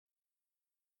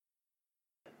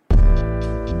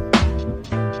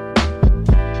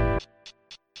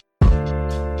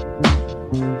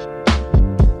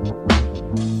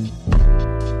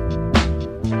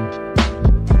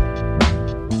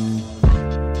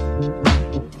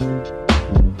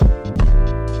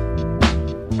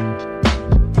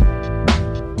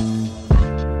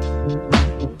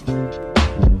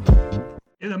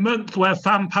month where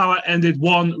fan power ended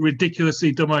one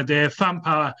ridiculously dumb idea, fan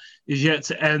power is yet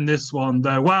to end this one,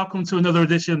 though. Welcome to another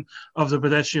edition of the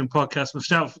Pedestrian Podcast.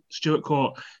 Myself, Stuart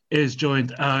Court, is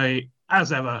joined,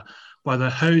 as ever, by the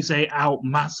Jose out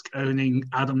mask-owning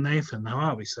Adam Nathan. How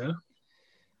are we, sir?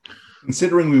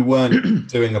 Considering we weren't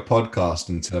doing a podcast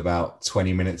until about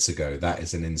 20 minutes ago, that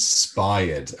is an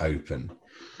inspired open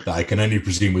that I can only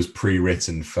presume was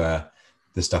pre-written for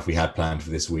the stuff we had planned for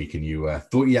this week, and you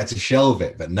thought you had to shelve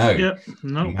it, but no, you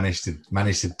managed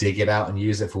to dig it out and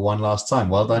use it for one last time.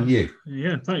 Well done, you.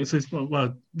 Yeah, thanks.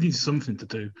 Well, needs something to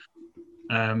do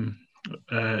in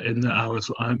the hours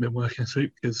I haven't been working this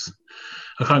week because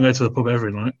I can't go to the pub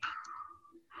every night.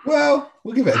 Well,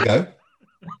 we'll give it a go.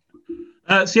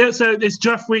 So it's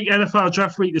draft week, NFL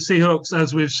draft week. The Seahawks,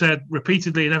 as we've said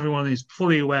repeatedly, and everyone is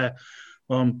fully aware.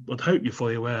 I'd hope you're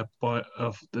fully aware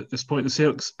at this point. The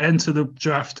Seahawks enter the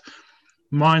draft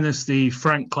minus the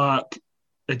Frank Clark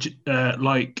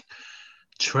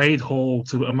trade haul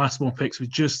to amass more picks with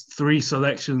just 3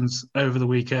 selections over the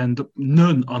weekend,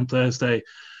 none on Thursday,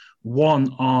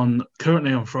 1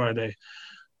 currently on Friday,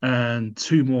 and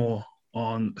 2 more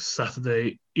on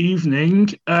Saturday evening.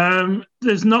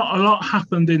 There's not a lot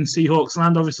happened in Seahawks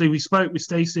land. Obviously, we spoke with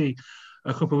Stacey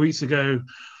a couple of weeks ago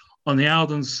on the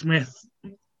Aldon Smith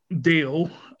deal,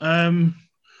 and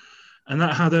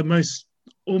that had a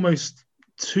almost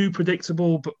too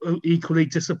predictable but equally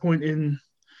disappointing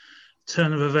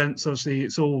turn of events. Obviously,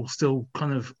 it's all still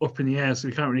kind of up in the air, so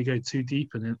we can't really go too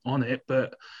deep on it,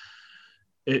 but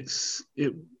it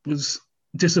was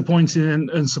disappointing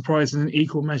and surprising in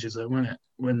equal measures, though, wasn't it,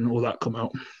 when all that come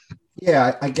out?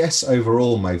 Yeah, I guess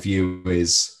overall my view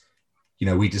is,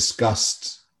 we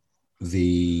discussed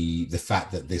the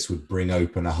fact that this would bring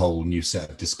open a whole new set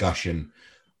of discussion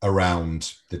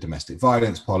around the domestic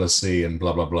violence policy and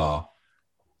blah, blah, blah.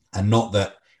 And not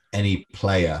that any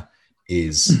player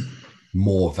is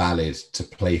more valid to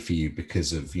play for you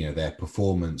because of, their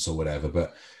performance or whatever.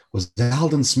 But was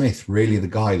Aldon Smith really the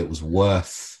guy that was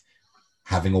worth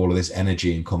having all of this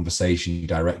energy and conversation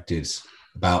directed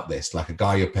about this? Like a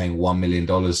guy you're paying $1 million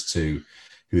to,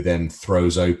 who then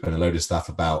throws open a load of stuff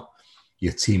about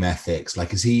your team ethics.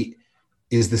 Like,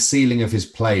 is the ceiling of his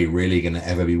play really going to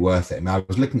ever be worth it? I mean, I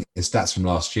was looking at his stats from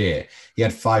last year. He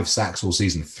had 5 sacks all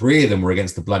season. 3 of them were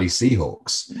against the bloody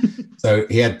Seahawks. So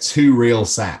he had 2 real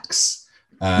sacks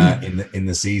in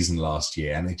the season last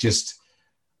year. And it just,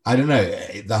 I don't know,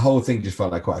 the whole thing just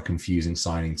felt like quite a confusing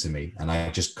signing to me. And I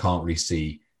just can't really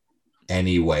see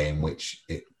any way in which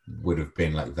it would have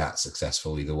been like that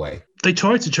successful either way. They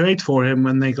tried to trade for him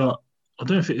when they got, I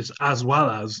don't know if it is as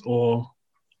well as, or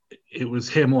it was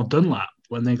him or Dunlap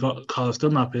when they got Carlos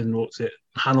Dunlap in,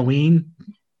 Halloween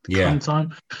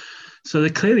time. So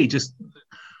they're clearly just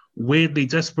weirdly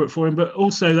desperate for him, but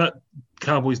also that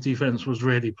Cowboys defense was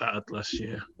really bad last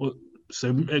year.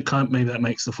 So maybe that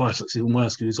makes the 5 6 even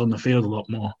worse because he's on the field a lot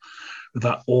more with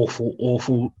that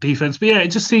awful defense. But yeah, it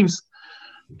just seems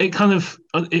it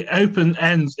open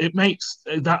ends. It makes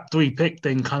that 3-pick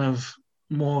thing kind of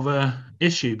more of a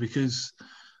issue because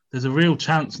there's a real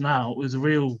chance now. There's a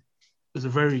very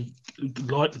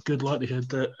good likelihood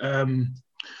that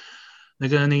they're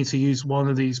going to need to use one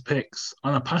of these picks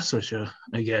on a pass rusher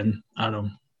again,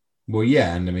 Adam. Well,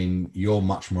 yeah, and I mean, you're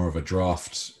much more of a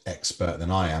draft expert than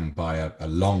I am by a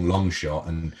long shot.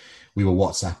 And we were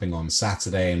WhatsApping on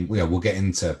Saturday, and we'll get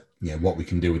into what we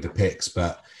can do with the picks.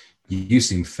 But you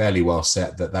seem fairly well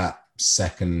set that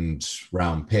 2nd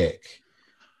round pick,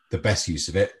 the best use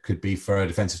of it could be for a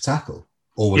defensive tackle,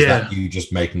 or was that you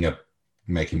just making me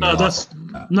laugh?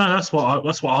 That's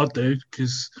what I'd do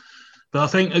but I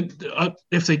think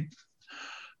if they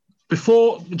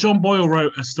before John Boyle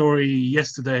wrote a story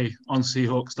yesterday on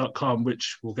Seahawks.com,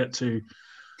 which we'll get to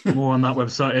more on that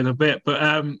website in a bit, but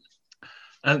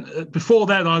and before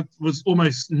then I was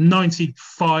almost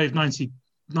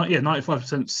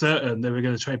 95% certain they were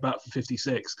going to trade back for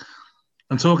 56.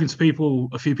 I'm talking to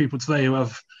a few people today who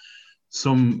have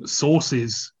some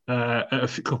sources at a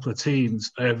couple of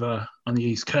teams over on the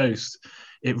East Coast.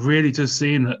 It really does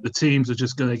seem that the teams are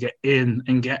just going to get in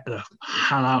and get the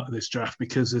hell out of this draft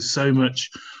because there's so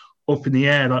much up in the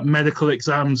air. Like medical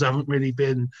exams haven't really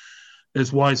been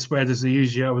as widespread as they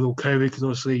usually are with all COVID because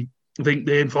obviously I think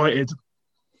they invited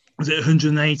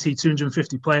 180,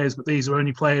 250 players, but these are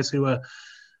only players who are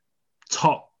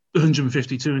top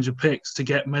 150, 200 picks to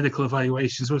get medical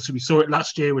evaluations. So we saw it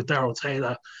last year with Darrell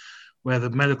Taylor, where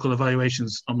the medical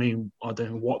evaluations, I don't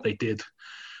know what they did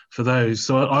for those.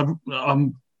 So I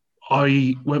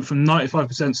went from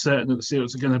 95% certain that the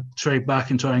Seahawks are going to trade back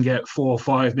and try and get 4 or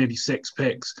 5, maybe 6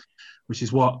 picks which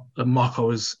is what a mock I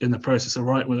was in the process of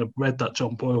writing when I read that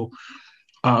John Boyle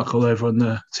article over on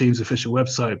the team's official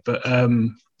website. But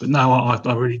now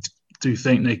I really do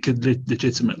think they could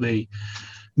legitimately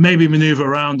maybe manoeuvre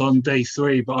around on day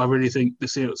 3, but I really think the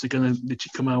Seahawks are going to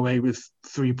literally come away with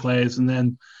 3 players and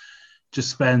then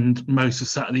just spend most of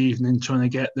Saturday evening trying to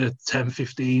get the 10,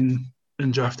 15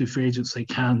 undrafted free agents they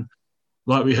can.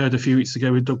 Like we heard a few weeks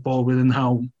ago with Doug Baldwin and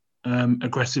how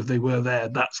aggressive they were there.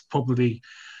 That's probably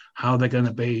how they're going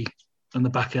to be on the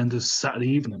back end of Saturday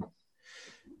evening.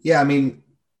 Yeah, I mean,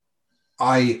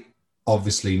 I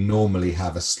obviously normally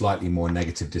have a slightly more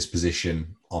negative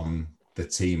disposition on the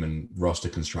team and roster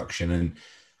construction. And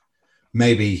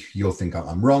maybe you'll think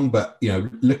I'm wrong, but,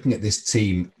 looking at this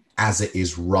team as it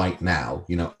is right now,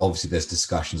 obviously there's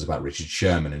discussions about Richard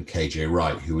Sherman and KJ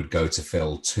Wright, who would go to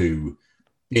fill 2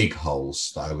 big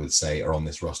holes that I would say are on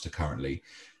this roster currently.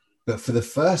 But for the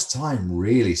first time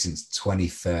really since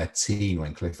 2013,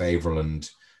 when Cliff Averill and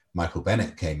Michael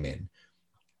Bennett came in,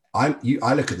 I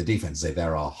look at the defense and say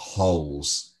there are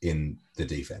holes in the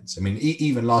defense. I mean,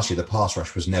 even last year, the pass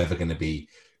rush was never going to be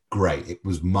great. It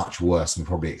was much worse than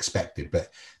probably expected, but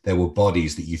there were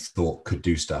bodies that you thought could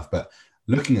do stuff. But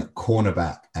looking at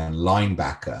cornerback and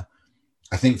linebacker,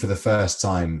 I think for the first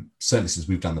time, certainly since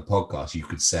we've done the podcast, you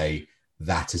could say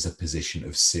that is a position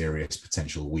of serious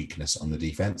potential weakness on the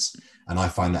defense. And I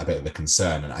find that a bit of a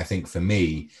concern. And I think for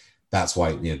me, that's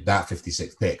why, that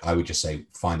 56th pick, I would just say,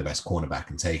 find the best cornerback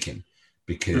and take him,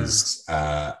 because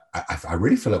I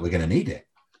really feel like we're going to need it.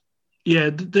 Yeah,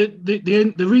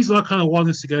 the reason I kind of want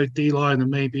us to go D-line and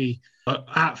maybe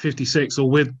at 56 or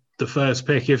with the first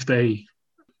pick, I think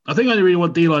I only really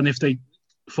want D-line if they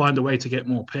find a way to get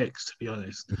more picks, to be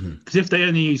honest. Because if they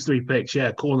only use 3 picks,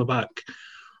 cornerback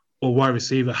or wide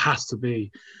receiver has to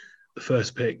be the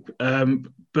first pick.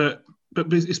 But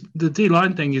the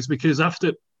D-line thing is because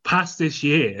past this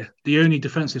year, the only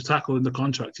defensive tackle in the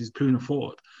contract is Poona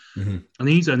Ford. And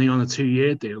he's only on a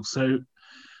 2-year deal. So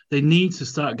they need to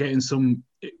start getting some,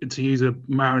 to use a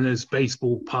Mariners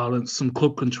baseball parlance, some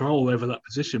club control over that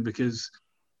position, because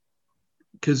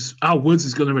Al Woods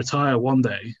is going to retire one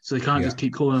day. So they can't just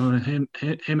keep calling on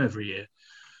him every year.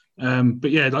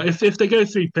 But yeah, like if they go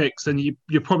 3 picks, then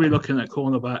you're probably looking at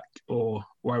cornerback or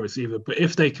wide receiver. But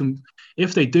if they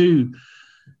do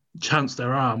chance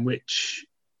their arm, which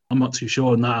I'm not too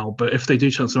sure now, but if they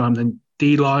do chance their arm, then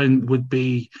D-line would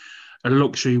be a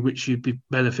luxury which you'd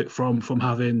benefit from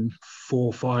having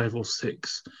 4, 5, or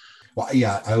 6. Well,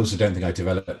 yeah, I also don't think I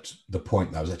developed the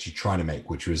point that I was actually trying to make,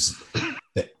 which was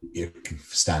that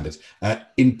standard.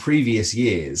 In previous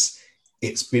years,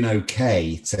 it's been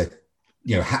okay to,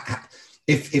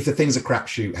 if the thing's a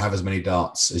crapshoot, have as many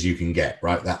darts as you can get,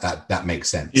 right? That makes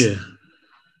sense. Yeah.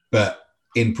 But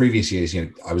in previous years,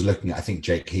 I was looking at, I think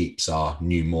Jake Heaps, our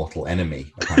new mortal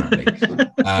enemy, apparently.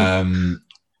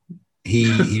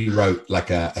 He wrote like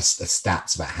a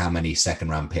stats about how many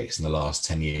 2nd-round picks in the last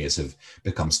 10 years have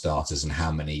become starters and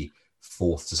how many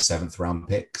 4th to 7th round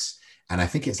picks. And I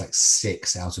think it's like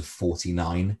 6 out of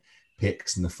 49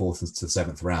 picks in the 4th to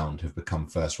 7th round have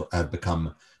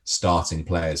become starting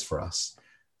players for us.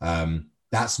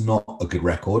 That's not a good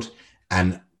record.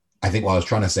 And I think what I was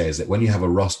trying to say is that when you have a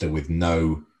roster with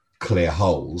no clear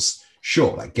holes,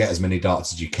 sure, like get as many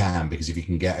darts as you can, because if you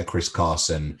can get a Chris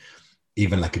Carson,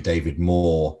 even like a David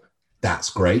Moore, that's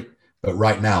great. But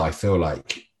right now, I feel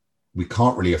like we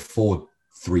can't really afford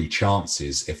 3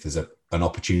 chances if there's an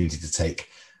opportunity to take,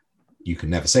 you can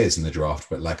never say this in the draft,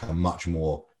 but like a much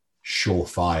more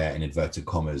surefire, in inverted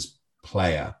commas,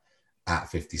 player at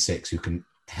 56 who can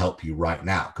help you right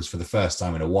now. Because for the first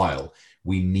time in a while,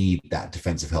 we need that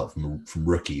defensive help from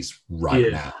rookies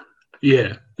now.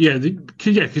 Yeah.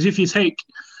 Because if you take,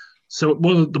 so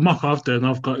one of the mock I've done,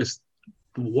 I've got is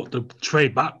what the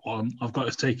trade back one. I've got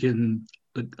is taking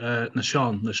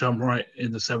Nashawn Wright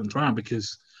in the 7th round,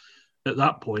 because at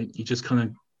that point you just kind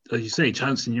of, as you say,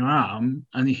 chancing your arm,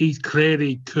 and he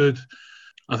clearly could.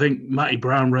 I think Matty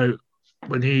Brown wrote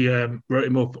when he wrote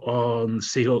him up on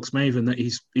Seahawks Maven that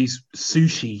he's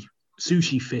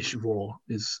sushi fish raw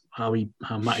is how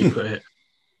Matty put it.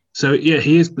 So yeah,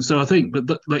 he is. So I think,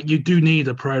 but like you do need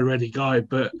a pro ready guy,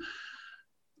 but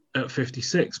at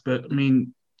 56. But I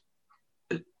mean,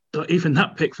 even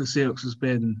that pick for Seahawks has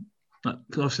been. Like,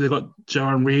 obviously, they got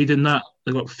Jaron Reed in that.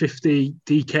 They got 50.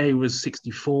 DK was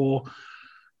 64.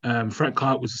 Frank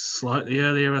Clark was slightly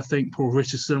earlier, I think. Paul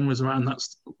Richardson was around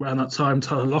that time.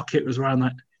 Tyler Lockett was around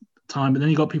that time. And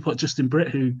then you got people like Justin Britt,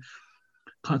 who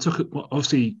kind of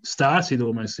obviously started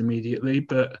almost immediately,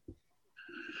 but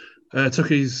took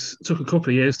a couple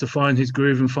of years to find his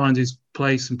groove and find his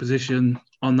place and position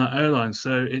on that O-line.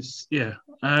 So it's, yeah,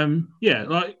 Yeah,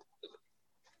 like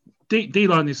D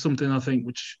line is something I think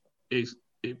which it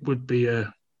would be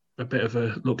a bit of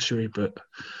a luxury, but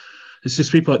it's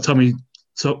just people like Tommy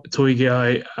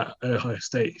Toigi at Ohio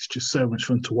State. It's just so much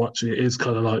fun to watch. It is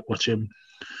kind of like watching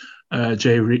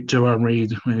Joanne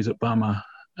Reed when he was at Bama.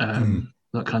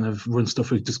 That kind of run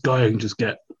stuff with just guy who can just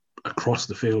get across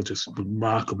the field just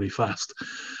remarkably fast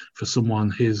for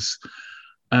someone his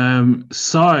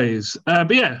size.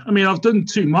 But yeah, I mean, I've done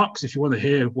 2 mocks if you want to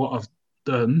hear what I've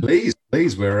done. Please,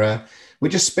 we're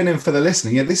just spinning for the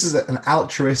listener. Yeah, this is an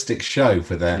altruistic show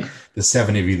for the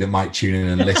 7 of you that might tune in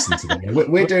and listen to them.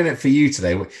 We're doing it for you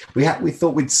today. We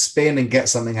thought we'd spin and get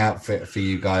something out for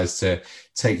you guys to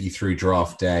take you through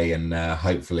draft day and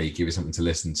hopefully give you something to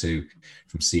listen to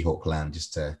from Seahawk Land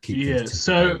just to keep. Yeah,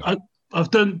 so I've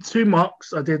done 2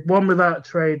 mocks. I did one without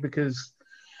trade because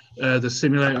the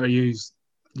simulator I use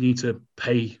you need to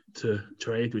pay to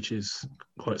trade, which is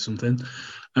quite something.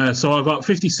 So I got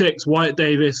 56 Wyatt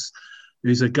Davis,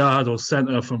 who's a guard or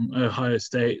center from Ohio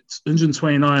State.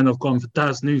 129, I've gone for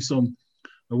Daz Newsome,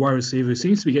 a wide receiver who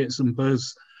seems to be getting some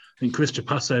buzz. I think Chris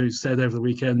Trapasso said over the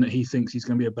weekend that he thinks he's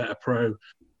going to be a better pro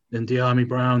than De'Ami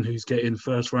Brown, who's getting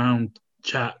first round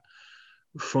chat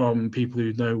from people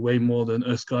who know way more than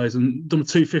us guys. And number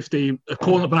 250, a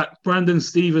cornerback, Brandon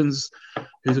Stevens,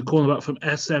 who's a cornerback from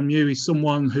SMU. He's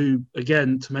someone who,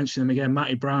 again, to mention him again,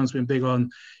 Matty Brown's been big on.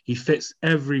 He fits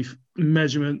every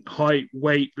measurement, height,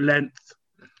 weight, length,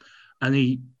 and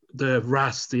the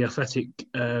RAS, the athletic,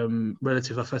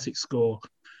 relative athletic score,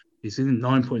 he's in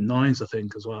 9.9s, I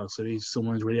think, as well. So he's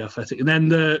someone who's really athletic. And then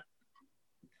the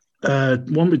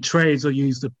one with trades, I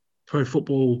used the Pro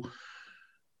Football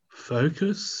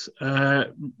Focus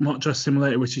mock draft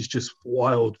simulator, which is just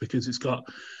wild because it's got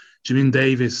Jamin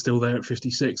Davis still there at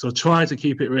 56. So I try to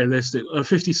keep it realistic. At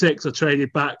 56, I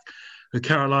traded back to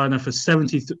Carolina for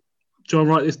 70. John,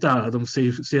 write this down. Adam,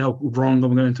 see how wrong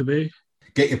I'm going to be.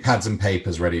 Get your pads and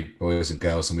papers ready, boys and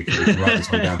girls, and we can write this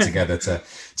one down together to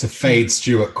fade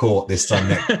Stuart Court this time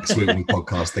next week when we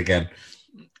podcast again.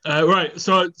 Right,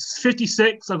 so it's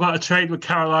 56. I got a trade with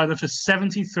Carolina for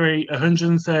 73,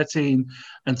 113,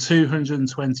 and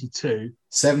 222.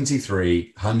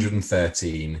 73,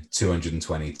 113,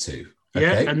 222.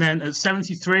 Okay. Yeah, and then at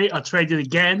 73, I traded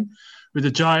again with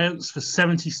the Giants for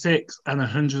 76 and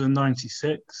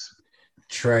 196.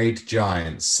 Trade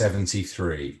Giants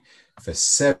 73 for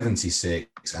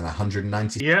 76 and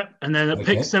 196. Yeah, and then at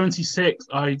pick 76,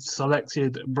 I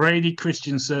selected Brady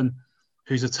Christensen,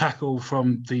 who's a tackle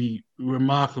from the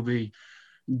remarkably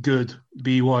good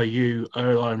BYU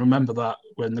O-line. Remember that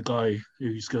when the guy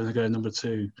who's going to go number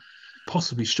 2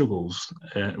 possibly struggles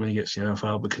when he gets to the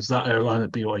NFL, because that O-line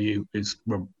at BYU is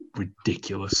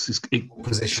ridiculous.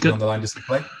 Position on the line does he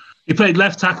play? He played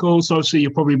left tackle, so obviously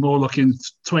you're probably more looking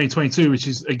 2022, which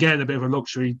is, again, a bit of a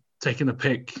luxury, taking a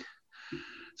guy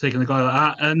like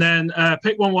that. And then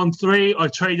pick 113, I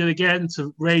traded again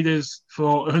to Raiders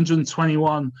for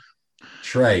 121.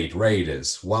 Trade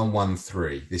Raiders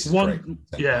 113. This is great.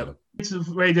 Yeah,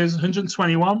 Raiders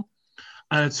 121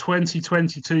 and a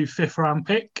 2022 5th round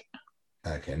pick.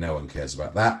 Okay, no one cares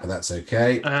about that, but that's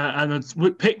okay. And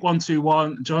pick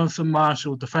 121, Jonathan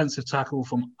Marshall, defensive tackle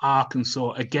from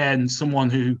Arkansas. Again, someone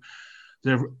who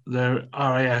the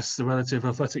RAS, the relative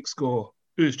athletic score,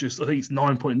 is just, I think it's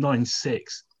 9.96.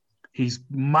 He's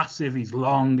massive. He's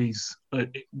long. He's a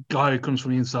guy who comes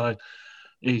from the inside.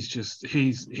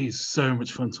 He's so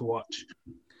much fun to watch.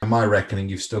 In my reckoning,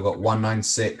 you've still got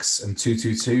 196 and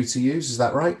 222 to use. Is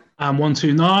that right? And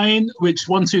 129, which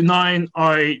 129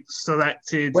 I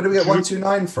selected. Where do we get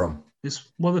 129 from?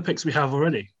 It's one of the picks we have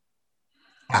already.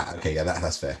 Okay, yeah,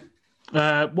 that's fair.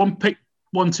 One pick,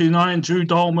 129, Drew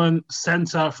Dolman,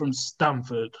 center from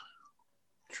Stanford.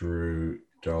 Drew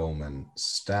Dolman,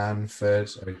 Stanford.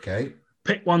 Okay.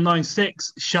 Pick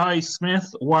 196, Shai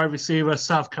Smith, wide receiver,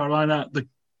 South Carolina. The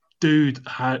dude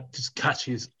just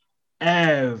catches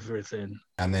everything.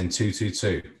 And then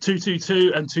 222.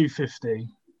 222 and 250.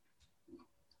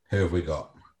 Who have we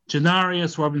got?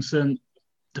 Janarius Robinson,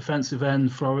 defensive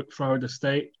end, Florida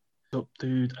State. Up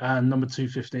dude. And number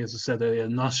 250, as I said earlier,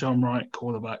 Nashon Wright,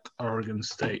 quarterback, Oregon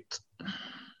State.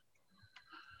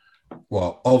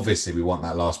 Well, obviously, we want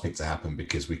that last pick to happen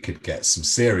because we could get some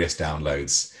serious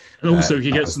downloads. And also, we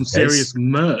could get some serious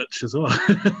merch as well.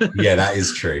 Yeah, that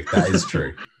is true. That is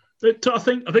true. But I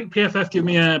think PFF gave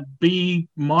me a B-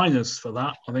 for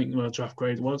that. I think my draft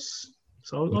grade was.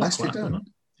 So nicely done.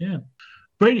 Yeah.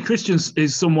 Brady Christians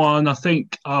is someone I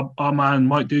think our man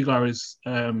Mike Duggar is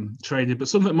traded. But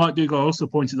something Mike Duggar also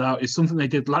pointed out is something they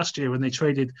did last year when they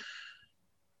traded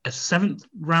a 7th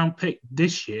round pick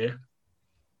this year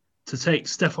to take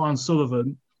Stefan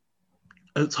Sullivan,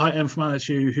 a tight end from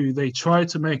LSU, who they tried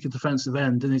to make a defensive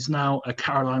end and is now a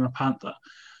Carolina Panther.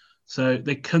 So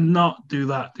they cannot do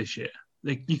that this year.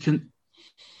 You can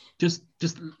just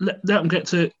let them get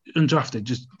to undrafted.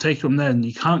 Just take them then.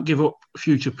 You can't give up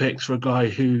future picks for a guy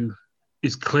who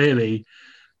is clearly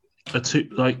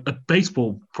a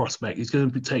baseball prospect. He's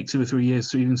going to take 2 or 3 years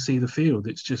to even see the field.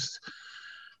 It's just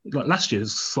like last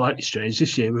year's slightly strange.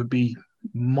 This year would be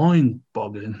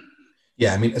mind-boggling.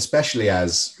 Yeah, I mean, especially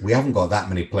as we haven't got that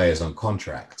many players on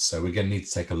contract, so we're going to need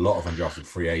to take a lot of undrafted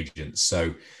free agents.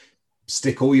 So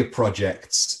stick all your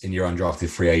projects in your undrafted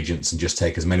free agents and just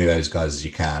take as many of those guys as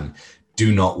you can.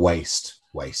 Do not waste,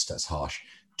 that's harsh.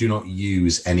 Do not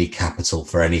use any capital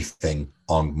for anything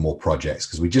on more projects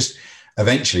because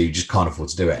eventually you just can't afford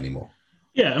to do it anymore.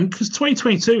 Yeah, and because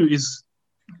 2022 is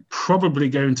probably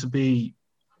going to be,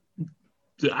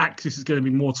 the axis is going to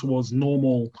be more towards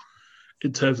normal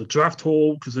in terms of draft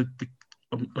haul, because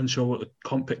I'm unsure what the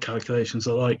comp pick calculations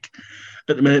are like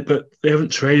at the minute, but they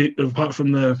haven't traded, apart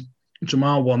from the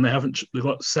Jamal one, they've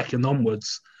got second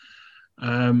onwards.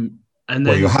 And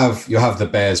then you'll have the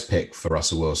Bears pick for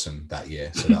Russell Wilson that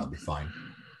year, so that'll be fine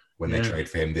when they trade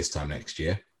for him this time next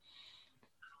year.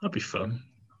 That'd be fun.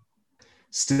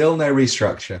 Still no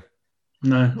restructure.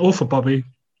 No, all for Bobby.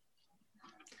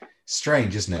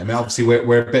 Strange, isn't it? I mean, obviously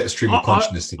we're a bit of stream of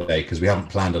consciousness today because we haven't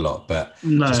planned a lot, but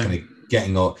just kind of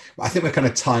getting all. I think we're kind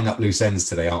of tying up loose ends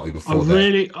today, aren't we? I don't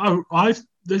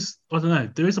know.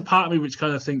 There is a part of me which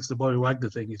kind of thinks the Bobby Wagner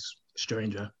thing is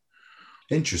stranger.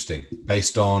 Interesting,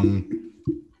 based on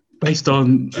just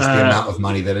the amount of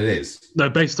money that it is. No,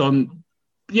 based on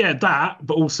that,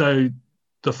 but also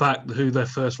the fact who their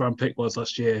first round pick was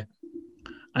last year,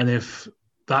 and if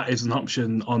that is an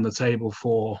option on the table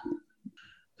for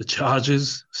the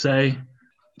Chargers, say,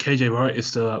 KJ Wright is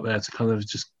still out there to kind of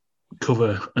just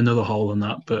cover another hole in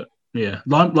that. But yeah,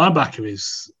 linebacker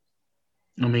is,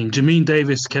 I mean, Jamin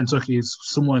Davis, Kentucky, is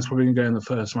someone's probably going to go in the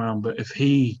first round. But if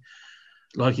he,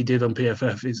 like he did on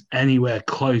PFF, is anywhere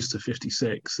close to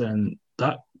 56, then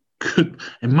that could,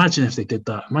 imagine if they did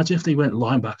that. Imagine if they went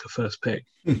linebacker first pick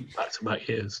back-to-back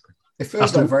years. It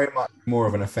feels like very much more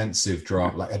of an offensive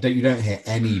draft. Like you don't hear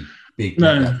any big.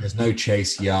 There's no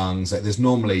Chase Youngs. Like there's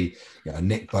normally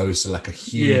Nick Bosa, like a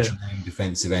huge name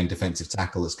defensive end, defensive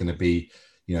tackle that's going to be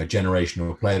a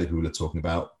generational player that people are talking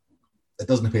about. That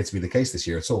doesn't appear to be the case this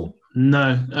year at all.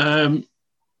 No,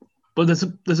 but there's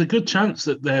a good chance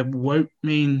that there won't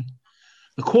mean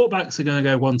the quarterbacks are going to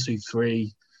go 1, 2,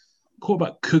 3.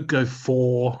 Quarterback could go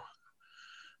 4.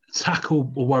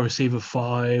 Tackle or wide receiver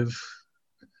 5.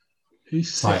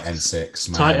 Who's tight end 6?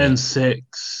 Tight end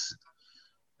 6.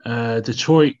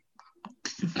 Detroit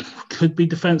could be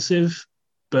defensive,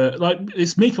 but like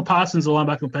it's Micah Parsons, a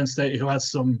linebacker from Penn State, who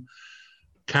has some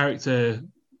character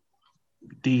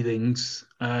dealings,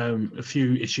 a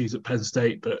few issues at Penn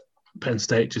State, but Penn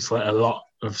State just let a lot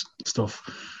of stuff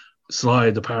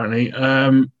slide apparently.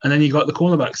 And then you got the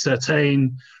cornerback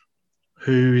Surtain,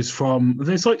 who is from,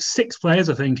 there's like 6 players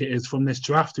I think it is from this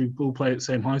draft who all play at the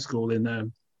same high school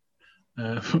in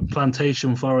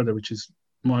Plantation, Florida, which is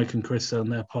Mike and Chris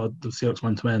and their pod, the Seahawks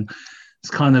Man to Men.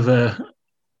 It's kind of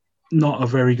not a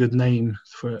very good name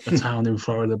for a town in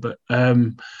Florida, but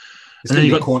it's going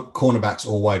to be cornerbacks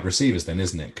or wide receivers, then,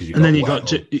 isn't it? Because you got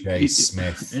Jay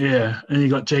Smith, and you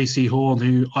got J.C. Horn,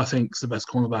 who I think is the best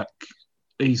cornerback.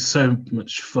 He's so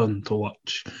much fun to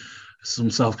watch.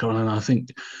 From South Carolina, I think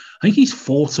he's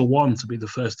 4-1 to be the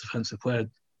first defensive player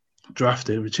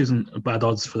drafted, which isn't a bad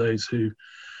odds for those who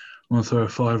want to throw a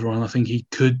fiver on. I think he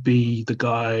could be the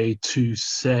guy to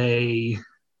say.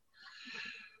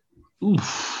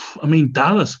 I mean,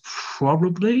 Dallas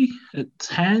probably at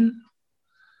 10.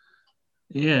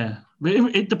 Yeah, but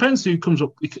it depends who comes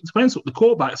up. It depends what the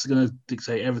quarterbacks are going to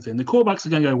dictate everything. The quarterbacks are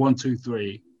going to go 1, 2,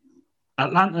 3.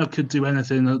 Atlanta could do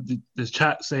anything. There's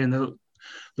chat saying that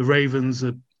the Ravens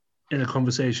are in a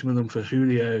conversation with them for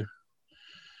Julio.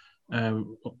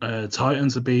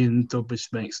 Titans are being dubbed,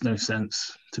 which makes no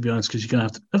sense, to be honest, because you're going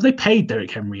to have they paid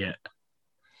Derrick Henry yet?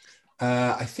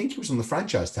 I think he was on the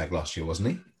franchise tag last year, wasn't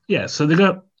he? Yeah, so they're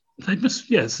going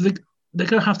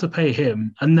to have to pay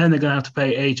him, and then they're going to have to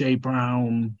pay A.J.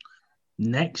 Brown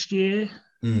next year.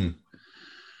 Mm.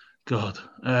 God.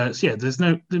 There's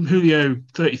no Julio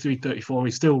 33, 34.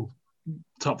 He's still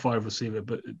top 5 receiver,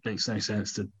 but it makes no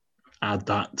sense to add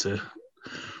that to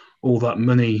all that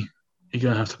money you're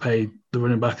going to have to pay the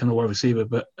running back and the wide receiver.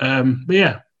 But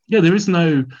there is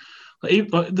no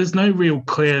there's no real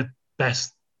clear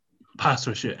best pass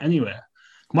rusher anywhere.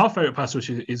 My favorite pass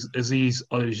rusher is Azeez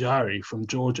Ojulari from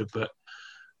Georgia, but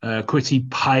Quitty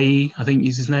Pay, I think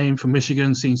is his name, from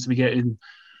Michigan, seems to be getting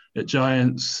at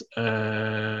Giants.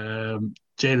 Jalen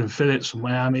Phillips from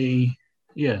Miami.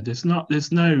 Yeah, there's no,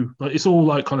 like, it's all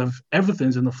like kind of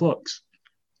everything's in the flux.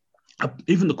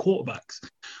 Even the quarterbacks.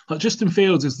 Like Justin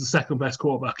Fields is the second best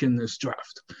quarterback in this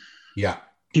draft. Yeah.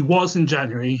 He was in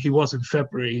January, he was in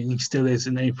February, and he still is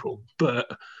in April. But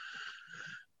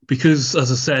because,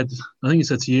 as I said, I think I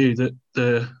said to you that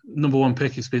the number one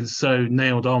pick has been so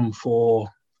nailed on for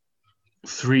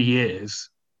 3 years,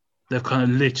 they've kind of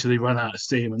literally run out of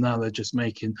steam, and now they're just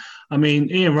making. I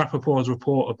mean, Ian Rappaport's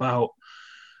report about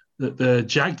that the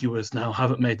Jaguars now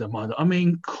haven't made their mind up. I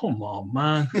mean, come on,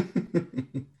 man.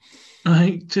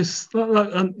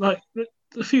 like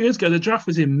a few years ago, the draft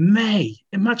was in May.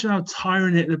 Imagine how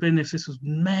tiring it would have been if this was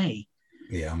May.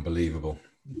 Yeah, unbelievable.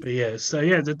 But yeah, so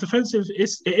yeah, the defensive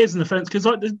it is an offense because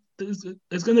like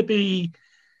there's going to be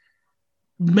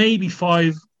maybe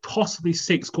 5, possibly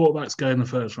 6 quarterbacks go in the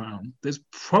first round. There's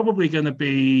probably going to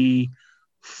be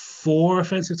 4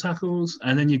 offensive tackles,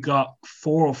 and then you've got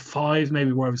 4 or 5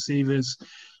 maybe wide receivers.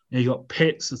 And you got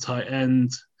Pitts, the tight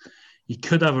end. You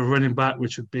could have a running back,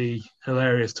 which would be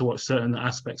hilarious to watch certain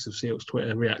aspects of Seahawks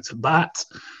Twitter react to that.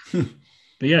 But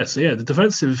yeah, so yeah, the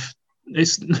defensive,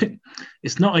 it's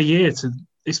not a year to,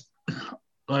 it's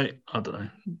like, I don't know.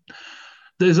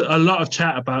 There's a lot of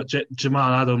chat about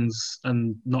Jamal Adams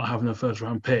and not having a first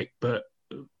round pick, but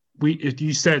if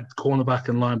you said cornerback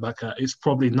and linebacker, it's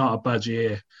probably not a bad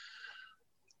year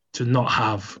to not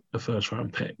have a first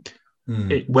round pick.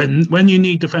 When you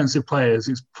need defensive players,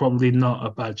 it's probably not a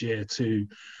bad year to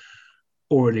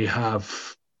already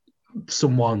have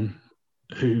someone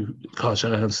who Kyle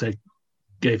Shanahan said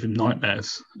gave him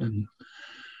nightmares and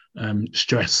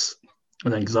stress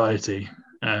and anxiety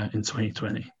in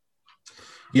 2020.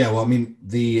 Yeah, well, I mean,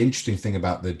 the interesting thing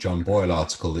about the John Boyle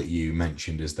article that you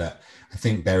mentioned is that I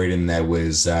think buried in there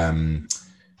was the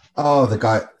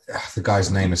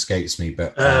guy's name escapes me,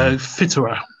 but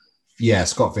Fitterer. Yeah,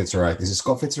 Scott Fitterer. Is it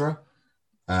Scott Fitterer?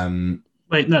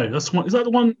 Wait, no, that's one. Is that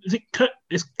the one? Is it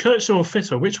is Kershaw or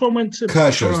Fitterer? Which one went to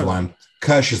Kershaw's the one?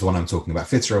 Kershaw's the one I'm talking about.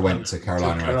 Fitterer went to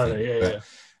Carolina, I think.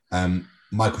 Yeah.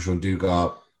 Michael Sean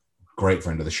Dugar, great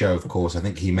friend of the show, of course. I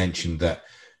think he mentioned that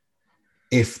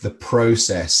if the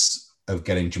process of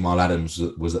getting Jamal Adams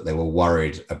was that they were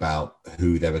worried about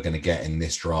who they were going to get in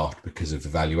this draft because of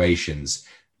evaluations,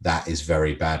 that is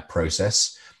very bad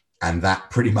process. And that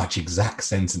pretty much exact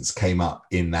sentence came up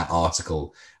in that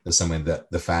article as something that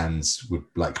the fans would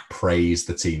like praise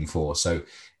the team for. So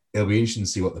it'll be interesting to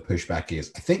see what the pushback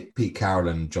is. I think Pete Carroll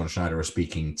and John Schneider are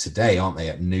speaking today, aren't they,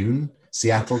 at noon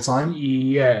Seattle time?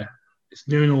 Yeah, it's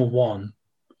noon or 1.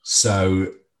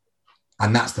 So,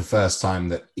 and that's the first time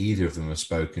that either of them have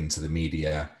spoken to the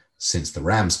media since the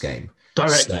Rams game.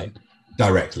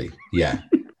 Directly, yeah.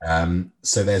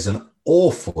 So there's an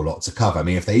awful lot to cover. I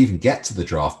mean, if they even get to the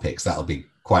draft picks, that'll be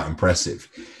quite impressive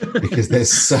because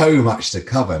there's so much to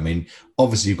cover. I mean,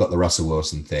 obviously you've got the Russell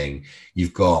Wilson thing.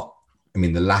 You've got, I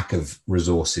mean, the lack of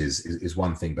resources is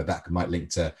one thing, but that might link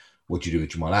to what you do with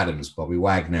Jamal Adams, Bobby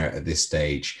Wagner at this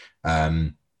stage.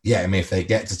 Yeah, I mean, if they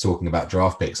get to talking about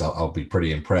draft picks, I'll be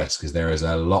pretty impressed because there is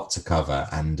a lot to cover.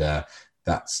 And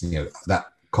that's, you know, that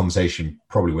conversation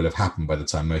probably will have happened by the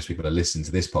time most people are listening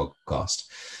to this podcast.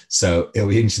 So it'll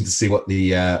be interesting to see what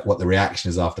the reaction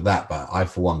is after that. But I,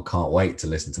 for one, can't wait to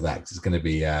listen to that because it's going to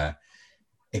be,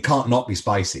 it can't not be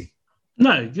spicy.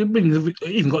 No, I mean, we've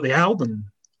even got the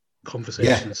album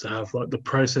conversations to have, like the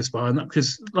process behind that.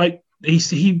 Because like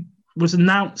he was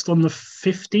announced on the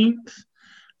 15th,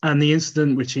 and the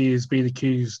incident which he is being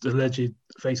accused, alleged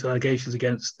face allegations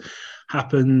against,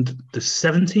 happened the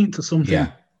 17th or something.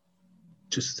 Yeah.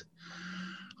 Just,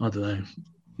 I don't know.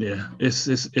 Yeah,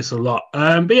 it's a lot.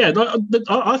 But yeah,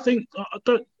 I think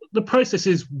the process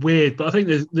is weird, but I think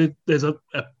there's a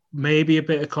maybe a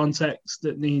bit of context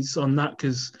that needs on that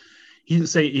because he didn't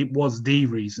say it was the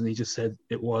reason. He just said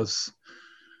it was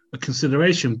a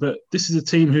consideration. But this is a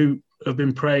team who have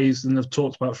been praised and have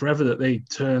talked about forever that they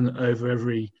turn over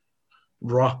every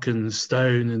rock and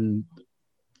stone and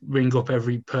ring up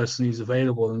every person who's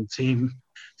available on the team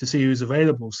to see who's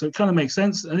available. So it kind of makes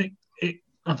sense. And it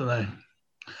I don't know.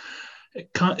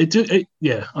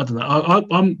 Yeah, I don't know.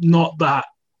 I'm not that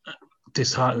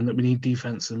disheartened that we need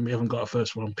defense and we haven't got a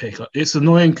first round pick. It's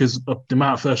annoying because of the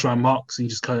amount of first round mocks and you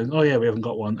just kind of, oh yeah, we haven't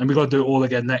got one. And we've got to do it all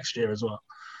again next year as well.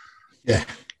 Yeah.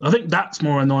 I think that's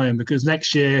more annoying because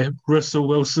next year, Russell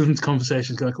Wilson's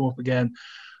conversation is going to come up again.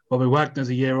 Bobby Wagner's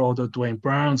a year older. Dwayne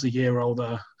Brown's a year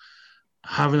older.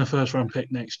 Having a first round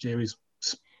pick next year is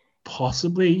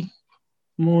possibly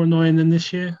more annoying than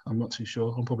this year. I'm not too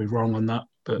sure. I'm probably wrong on that.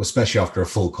 But especially after a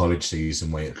full college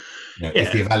season where,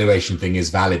 if the yeah, evaluation thing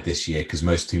is valid this year, because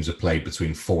most teams have played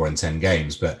between 4 and 10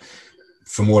 games, but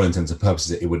from all intents and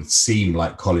purposes, it would seem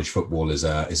like college football is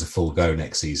a full go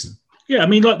next season. yeah. I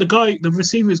mean, like the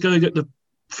receiver is going to get the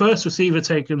first receiver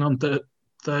taken on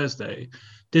Thursday.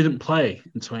 Didn't play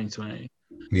in 2020.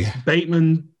 Yeah.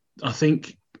 Bateman, I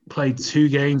think, played 2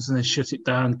 games and then shut it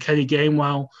down. Kenny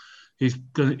Gainwell, he's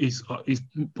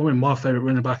probably my favorite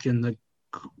running back in the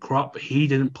crop. He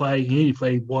didn't play. He only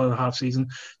played 1.5 season.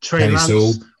 Penny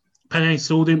Sewell. Penny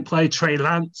Sewell didn't play. Trey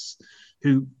Lance,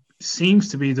 who seems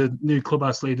to be the new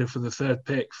clubhouse leader for the 3rd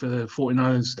pick for the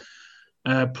 49ers,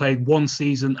 played 1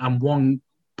 season and 1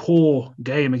 poor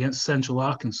game against Central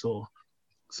Arkansas.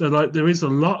 So, like, there is a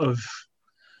lot of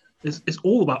it's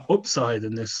all about upside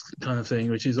in this kind of thing,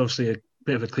 which is obviously a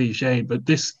bit of a cliche, but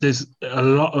there's a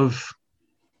lot of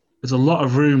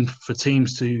room for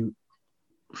teams to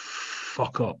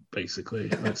fuck up,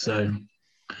 basically. So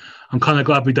I'm kind of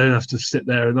glad we don't have to sit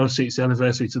there. And obviously it's the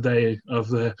anniversary today of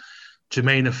the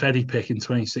Jermaine Ifedi pick in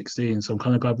 2016, so I'm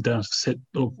kind of glad we don't have to sit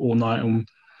up all night and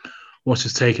watch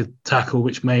us take a tackle,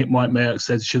 which Mike Mayock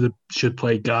said should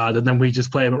play guard, and then we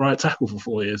just play him at right tackle for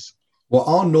 4 years. Well,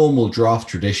 our normal draft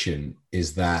tradition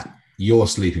is that your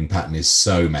sleeping pattern is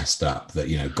so messed up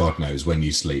that, God knows when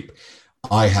you sleep.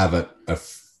 I have a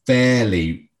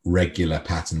fairly regular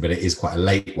pattern, but it is quite a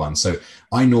late one. So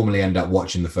I normally end up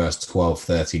watching the first 12,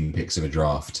 13 picks of a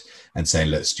draft and saying,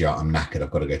 look, Stuart, I'm knackered.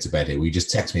 I've got to go to bed here. Will you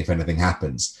just text me if anything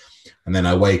happens? And then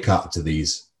I wake up to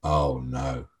these, oh,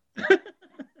 no.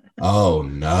 Oh,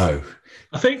 no.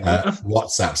 I think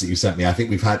WhatsApps that you sent me. I think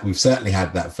we've certainly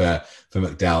had that for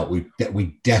McDowell.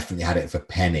 We definitely had it for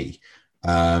Penny.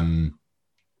 I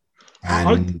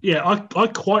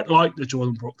quite liked the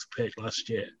Jordan Brooks pick last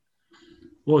year.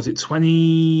 What was it,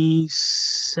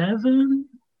 27?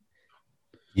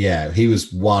 Yeah, he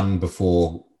was 1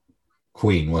 before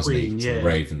Queen, wasn't he? To the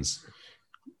Ravens.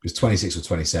 It was 26 or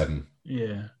 27.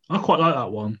 Yeah, I quite like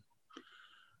that one.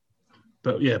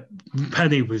 But yeah,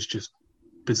 Penny was just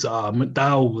bizarre.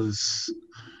 McDowell was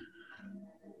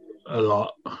a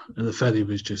lot, and the Fedi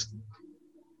was just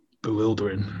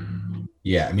bewildering.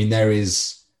 Yeah, I mean, there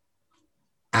is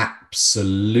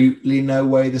absolutely no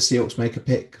way the Seahawks make a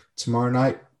pick tomorrow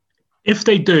night. If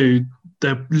they do,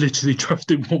 they're literally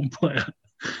drafting 1 player.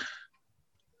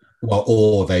 Well,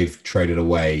 or they've traded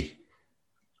away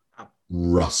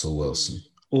Russell Wilson.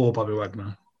 Or Bobby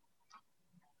Wagner.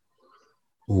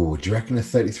 Oh, do you reckon a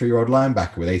 33-year-old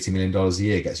linebacker with $80 million a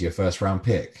year gets you a first-round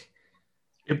pick?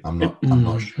 I'm not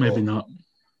sure. Maybe not.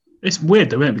 It's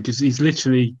weird, though, isn't it? Because he's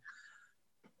literally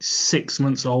 6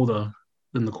 months older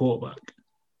than the quarterback.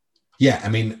 Yeah, I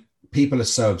mean, people are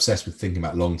so obsessed with thinking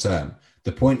about long-term.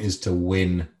 The point is to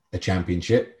win a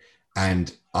championship,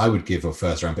 and I would give a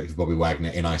first-round pick for Bobby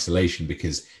Wagner in isolation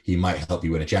because he might help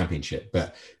you win a championship.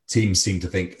 But teams seem to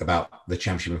think about the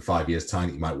championship in 5 years' time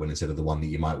that you might win instead of the one that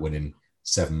you might win in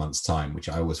 7 months' time, which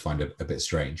I always find a bit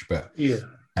strange. But yeah,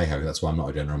 hey-ho, that's why I'm not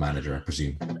a general manager, I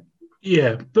presume.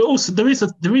 Yeah, but also there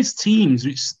is teams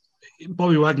which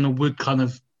Bobby Wagner would kind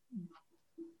of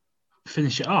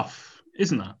finish it off,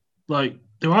 isn't that? Like,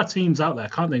 there are teams out there,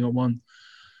 can't think of one.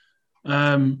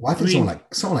 I think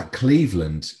someone like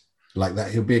Cleveland, like that,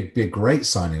 he'll be a great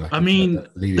signing. Like, a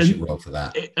leadership role for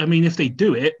that. If they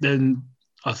do it, then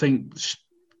I think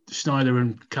Schneider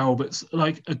and Carroll, but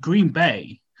like a Green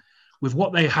Bay, with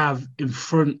what they have in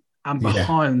front and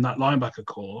behind that linebacker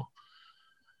core,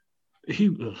 that's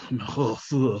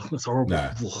horrible.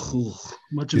 No.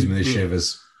 Gives me the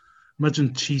shivers.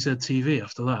 Imagine Cheesehead TV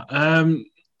after that.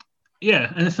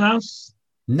 Anything else?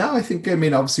 No, I think,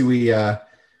 obviously we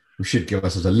should give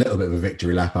ourselves a little bit of a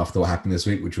victory lap after what happened this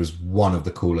week, which was one of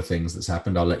the cooler things that's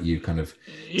happened. I'll let you kind of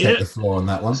take the floor on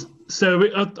that one. So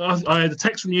I had a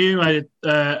text from you. I had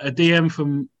a DM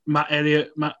from Matthew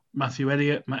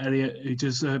Elliott, who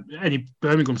does any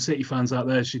Birmingham City fans out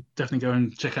there should definitely go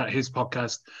and check out his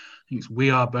podcast. I think it's We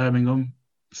Are Birmingham.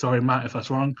 Sorry, Matt, if that's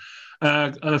wrong.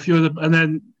 And a few of them, and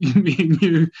then me and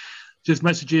you just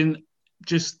messaging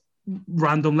just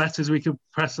random letters we could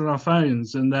press on our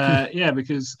phones. And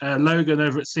because Logan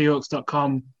over at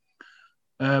Seahawks.com,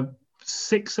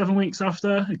 6-7 weeks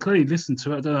after, he clearly listened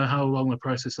to it. I don't know how long the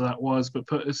process of that was, but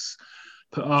put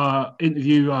our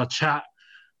interview, our chat,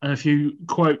 and a few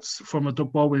quotes from a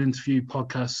Doug Baldwin interview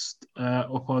podcast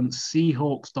up on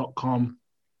Seahawks.com,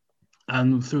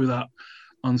 and through that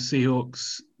on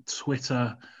Seahawks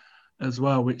Twitter as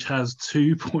well, which has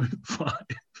 2.5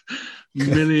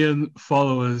 million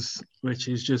followers, which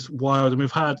is just wild. And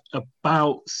we've had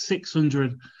about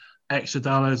 600 extra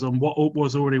downloads on what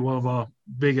was already one of our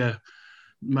bigger,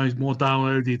 more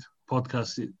downloaded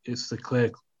podcast, it's the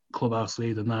clear clubhouse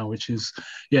leader now, which is,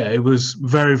 it was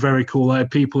very, very cool. I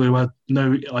had people who had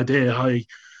no idea how you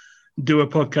do a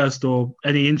podcast or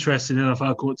any interest in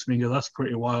NFL come up to me and go, that's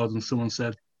pretty wild. And someone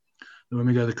said, when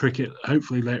we go to cricket,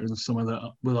 hopefully later in the summer, that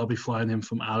I'll be flying in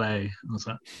from LA. And I was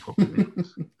like, probably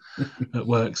at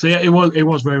work. So it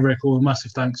was very, very cool.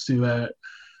 Massive thanks to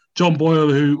John Boyle,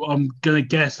 who I'm going to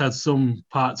guess had some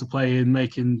part to play in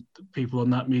making people on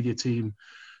that media team,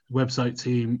 website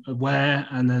team aware,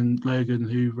 and then Logan,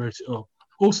 who wrote it up.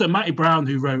 Also, Matty Brown,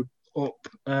 who wrote up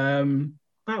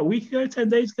about a week ago, 10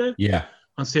 days ago. Yeah.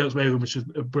 On Seahawks Maven, which is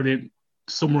a brilliant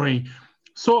summary,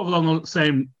 sort of along the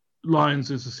same lines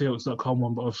as the Seahawks.com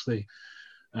one, but obviously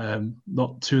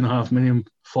not 2.5 million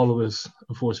followers,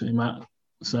 unfortunately, Matt.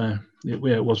 So it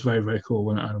was very, very cool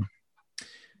when it had them.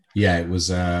 Yeah, it was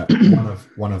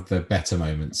one of the better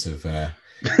moments of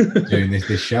doing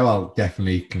this show. I'll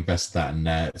definitely confess that, and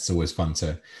it's always fun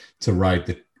to ride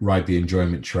the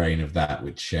enjoyment train of that,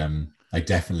 which I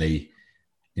definitely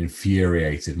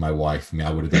infuriated my wife. I mean, I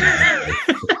would have done that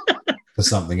anyway for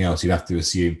something else, you'd have to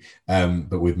assume,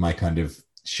 but with my kind of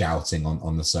shouting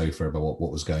on the sofa about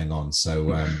what was going on.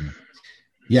 So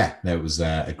that was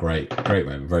a great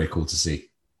moment. Very cool to see.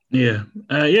 I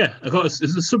got a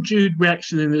subdued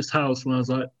reaction in this house when I was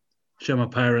like, share my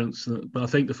parents, but I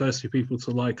think the first few people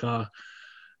to like our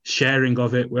sharing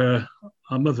of it were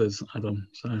our mothers, Adam.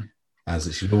 So as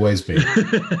it should always be.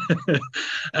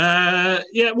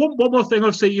 One more thing.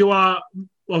 Obviously, you are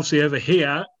over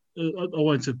here. I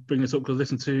wanted to bring this up because I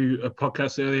listened to a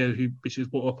podcast earlier which was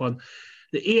brought up on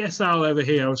the ESL over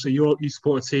here. Obviously, you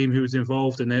support a team who was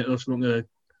involved in it. I'm not going to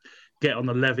get on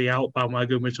the Levy out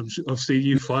bandwagon, which I've seen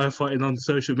you firefighting on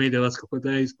social media the last couple of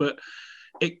days. But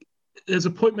there's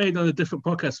a point made on a different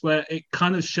podcast where it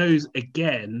kind of shows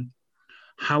again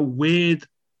how weird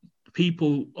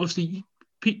people, obviously,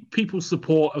 people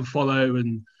support and follow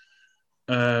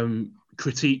and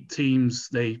critique teams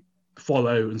they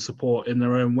follow and support in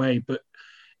their own way. But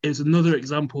it's another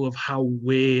example of how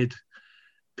weird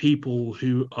people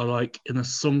who are like in a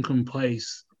sunken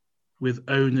place with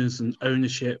owners and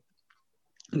ownership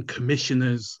and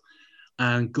commissioners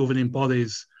and governing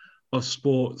bodies of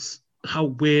sports, how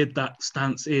weird that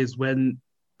stance is when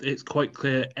it's quite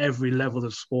clear every level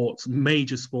of sports,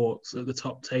 major sports at the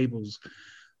top tables,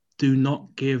 do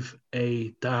not give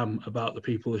a damn about the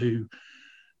people who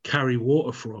carry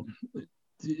water from.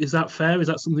 Is that fair? Is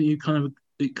that something you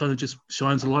it kind of just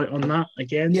shines a light on that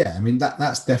again? Yeah, I mean,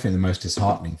 that's definitely the most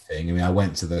disheartening thing. I mean, I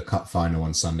went to the Cup final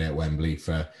on Sunday at Wembley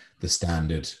for the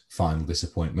standard final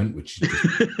disappointment, which is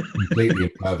just completely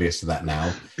impervious to that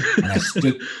now. And I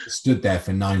stood there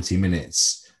for 90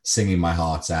 minutes singing my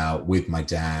heart out with my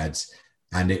dad,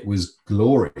 and it was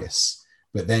glorious.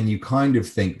 But then you kind of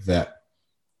think that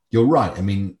you're right. I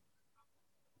mean,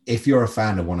 if you're a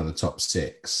fan of one of the top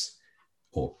six,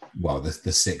 or, well, the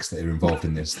six that are involved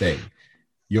in this thing,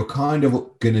 you're kind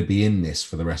of going to be in this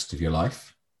for the rest of your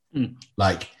life.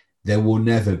 Like, there will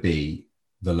never be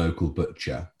the local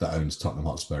butcher that owns Tottenham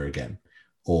Hotspur again.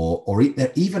 Or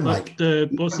even like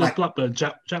Blackburn,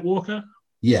 Jack Walker?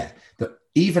 Yeah.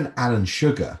 Even Alan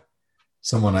Sugar,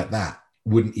 someone like that,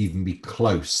 wouldn't even be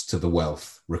close to the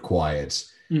wealth required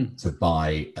to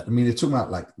buy. I mean, they're talking about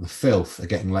like the filth,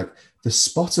 getting like the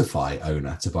Spotify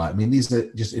owner to buy. I mean, these are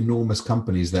just enormous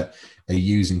companies that are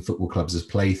using football clubs as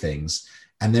playthings.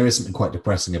 And there is something quite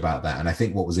depressing about that. And I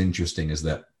think what was interesting is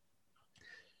that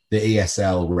the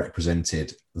ESL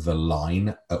represented the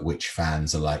line at which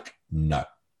fans are like, no,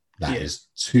 that is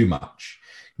too much.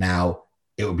 Now,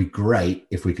 it would be great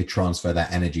if we could transfer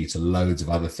that energy to loads of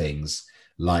other things,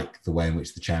 like the way in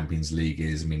which the Champions League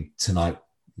is. I mean, tonight,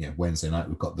 Wednesday night,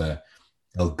 we've got the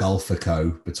El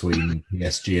Golfico between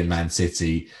PSG and Man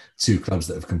City, two clubs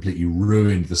that have completely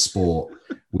ruined the sport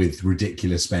with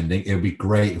ridiculous spending. It would be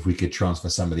great if we could transfer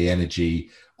some of the energy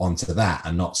onto that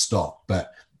and not stop,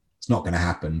 but it's not going to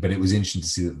happen. But it was interesting to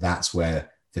see that that's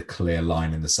where the clear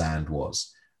line in the sand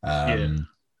was. And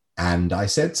I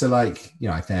said to I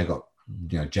think I got,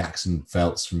 Jackson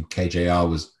Feltz from KJR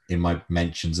was in my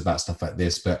mentions about stuff like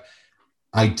this, but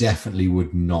I definitely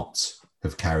would not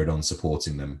have carried on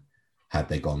supporting them had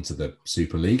they gone to the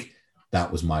Super League.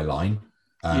 That was my line.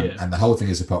 And the whole thing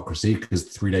is hypocrisy, because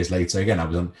 3 days later, again, I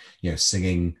was on,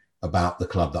 singing about the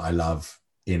club that I love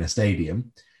in a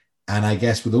stadium. And I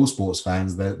guess with all sports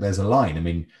fans, there's a line. I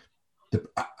mean,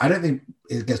 I don't think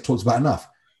it gets talked about enough.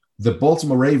 The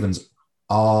Baltimore Ravens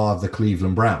are the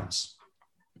Cleveland Browns.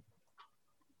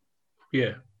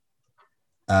 Yeah.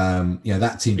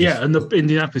 That team. And the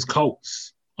Indianapolis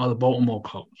Colts are the Baltimore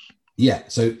Colts. Yeah.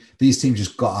 So these teams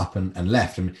just got up and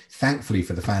left. I mean, thankfully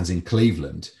for the fans in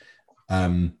Cleveland,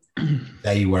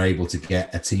 they were able to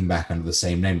get a team back under the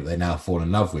same name that they now fall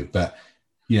in love with. But,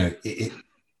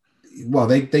 well,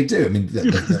 they do. I mean,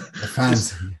 the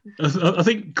fans. I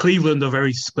think Cleveland are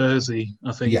very Spursy.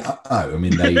 I think. Yeah. Oh, I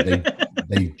mean,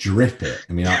 they drip it.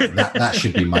 I mean, that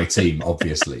should be my team,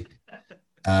 obviously.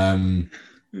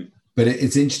 But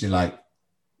it's interesting,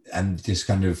 and just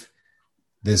kind of,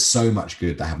 there's so much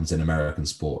good that happens in American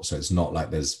sport. So it's not like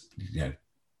there's,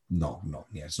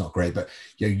 it's not great. But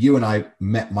you and I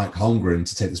met Mike Holmgren,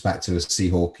 to take this back to a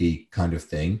Seahawky kind of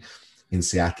thing, in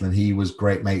Seattle, and he was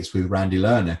great mates with Randy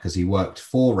Lerner because he worked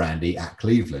for Randy at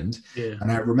Cleveland. Yeah.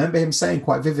 And I remember him saying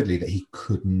quite vividly that he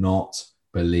could not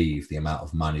believe the amount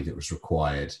of money that was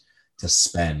required to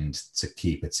spend to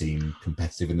keep a team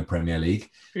competitive in the Premier League.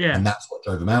 Yeah. And that's what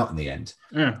drove him out in the end.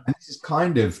 Yeah. And this is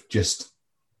kind of just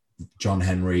John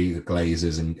Henry, the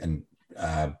Glazers, and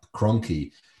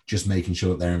Kroenke just making sure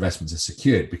that their investments are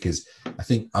secured, because I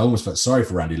think I almost felt sorry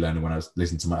for Randy Lerner when I was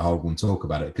listening to Mike Holmgren talk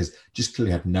about it, because just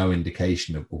clearly had no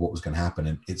indication of what was going to happen.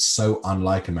 And it's so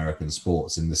unlike American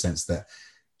sports in the sense that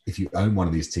if you own one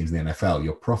of these teams in the NFL,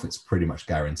 your profit's pretty much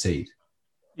guaranteed.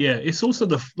 Yeah, it's also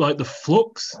the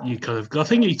flux you kind of. I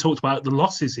think he talked about the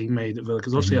losses he made at Villa,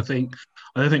 because obviously I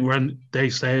don't think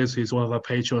Dave Sayers, who's one of our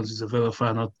patrons, is a Villa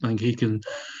fan. I think he can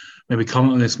maybe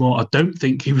comment on this more. I don't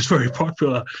think he was very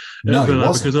popular at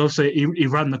Villa, because obviously he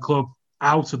ran the club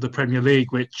out of the Premier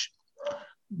League, which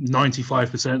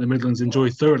 95% of the Midlands enjoy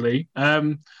thoroughly. I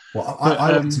went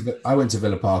to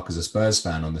Villa Park as a Spurs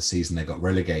fan on the season they got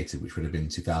relegated, which would have been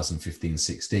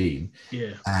 2015-16.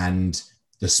 Yeah. And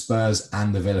the Spurs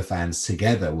and the Villa fans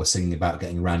together were singing about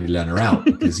getting Randy Lerner out,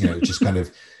 because, just kind of,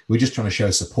 we're just trying to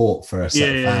show support for a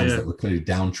set of fans that were clearly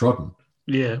downtrodden.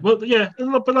 Yeah. Well, yeah.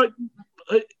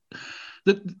 But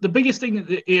the biggest thing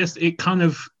is the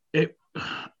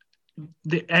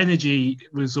energy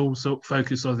was also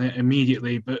focused on it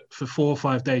immediately, but for 4 or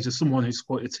 5 days, as someone who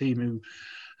supported a team who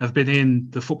have been in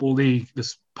the Football League,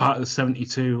 this part of the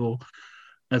 72, or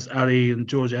as Ali and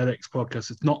George Edek's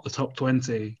podcast, it's not the top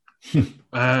 20.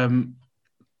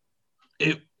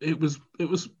 It was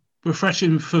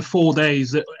refreshing for 4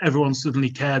 days that everyone suddenly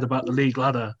cared about the league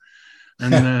ladder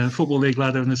and the Football League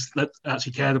ladder, and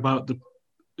actually cared about the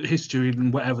history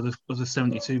and whatever of the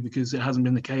 72, because it hasn't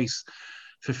been the case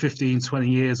for 15, 20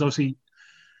 years. Obviously,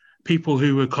 people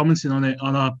who were commenting on it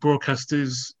on our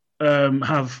broadcasters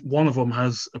one of them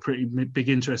has a pretty big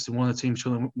interest in one of the teams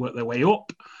trying to work their way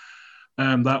up.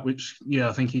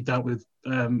 I think he dealt with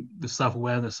the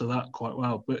self-awareness of that quite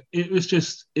well. But it was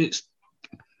just it's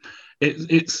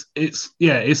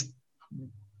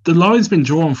the line's been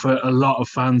drawn for a lot of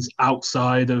fans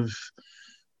outside of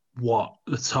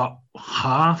the top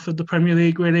half of the Premier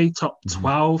League, really, top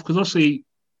 12, because obviously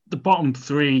the bottom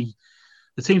 3,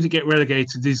 the teams that get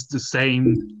relegated, is the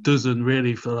same dozen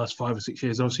really for the last 5 or 6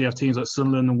 years. Obviously you have teams like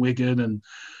Sunderland and Wigan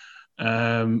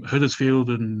and Huddersfield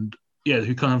and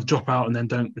who kind of drop out and then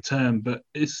don't return. But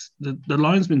it's the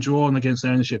line's been drawn against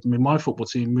ownership. I mean, my football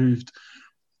team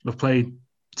have played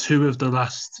 3 of the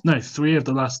last 8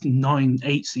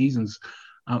 seasons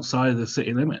outside of the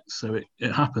city limits, so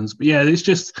it happens. But it's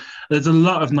just, there's a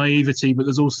lot of naivety, but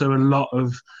there's also a lot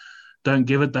of don't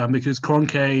give a damn, because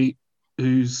Kroenke,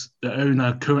 who's the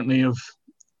owner currently of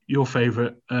your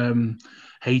favourite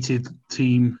hated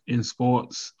team in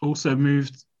sports, also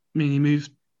moved the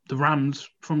Rams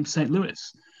from St.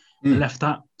 Louis and left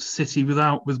that city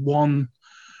with one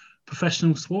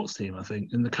professional sports team, I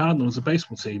think, and the Cardinals a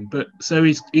baseball team. But so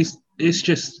it's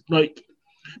just like,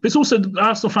 but it's also the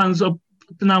Arsenal fans are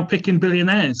now picking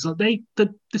billionaires. Like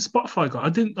the Spotify guy,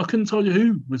 I couldn't tell you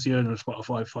who was the owner of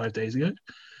Spotify 5 days ago.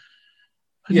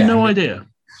 I had no idea.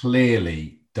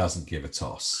 Clearly doesn't give a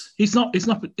toss. It's not.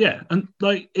 Yeah, and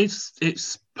like it's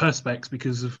perspex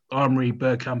because of Armory,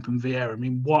 Bergkamp, and Vieira. I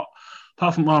mean,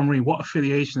 apart from Armory, what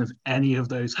affiliation have any of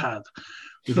those had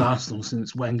with Arsenal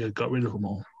since Wenger got rid of them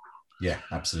all? Yeah,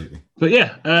 absolutely. But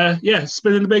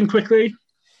spinning the bin quickly.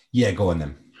 Yeah, go on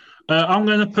then. I'm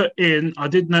going to put in. I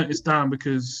did note this down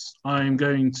because I'm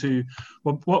going to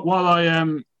while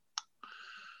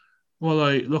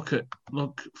I look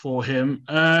for him.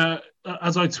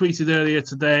 As I tweeted earlier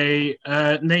today,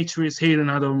 nature is healing,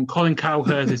 Adam. Colin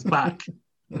Cowherd is back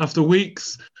after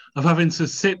weeks of having to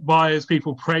sit by as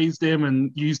people praised him and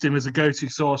used him as a go-to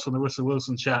source on the Russell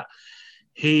Wilson chat.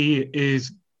 He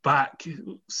is back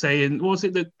saying, what was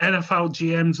it that NFL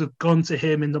GMs have gone to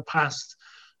him in the past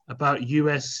about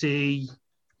USC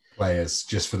players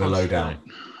just for the lowdown?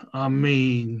 I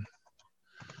mean,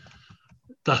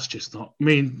 that's just not. I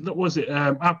mean, what was it?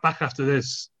 Back after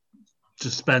this,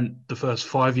 just spent the first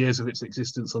 5 years of its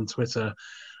existence on Twitter,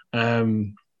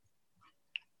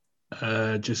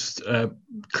 just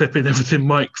clipping everything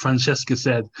Mike Francesca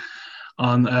said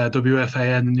on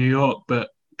WFAN in New York. But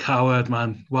Coward,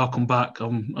 man, welcome back.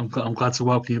 I'm glad to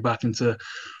welcome you back into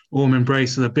warm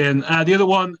embrace of the bin. The other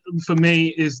one for me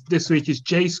is this week is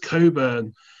Jace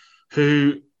Coburn,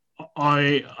 who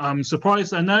I am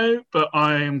surprised I know, but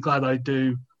I am glad I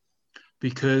do,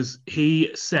 because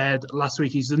he said last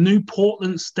week he's the new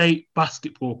Portland State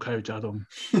basketball coach, Adam.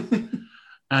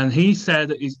 And he said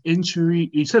that his injury,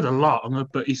 he said a lot,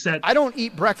 but he said, I don't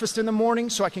eat breakfast in the morning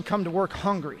so I can come to work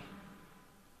hungry.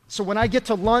 So when I get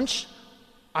to lunch,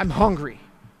 I'm hungry.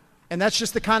 And that's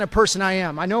just the kind of person I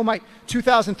am. I know my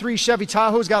 2003 Chevy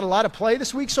Tahoe's got a lot of play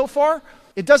this week so far.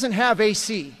 It doesn't have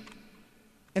AC,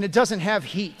 and it doesn't have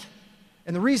heat.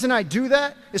 And the reason I do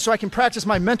that is so I can practice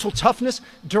my mental toughness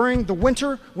during the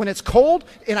winter when it's cold,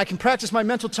 and I can practice my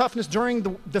mental toughness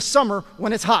during the summer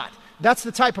when it's hot. That's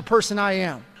the type of person I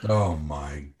am. Oh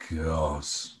my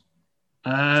gosh.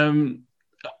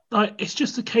 It's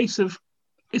just a case of,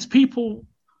 it's people,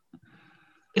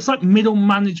 it's like middle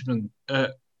management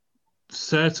at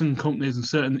certain companies and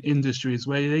certain industries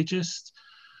where they just,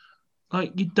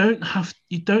 like, you don't have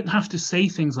to say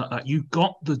things like that. You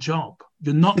got the job.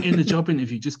 You're not in the job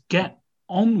interview. Just get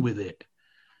on with it.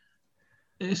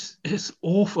 It's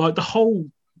awful. Like, the whole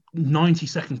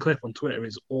 90-second clip on Twitter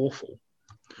is awful.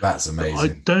 That's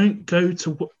amazing.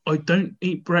 I don't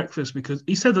eat breakfast because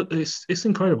he said that it's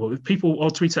incredible. If people,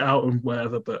 I'll tweet it out and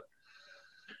whatever, but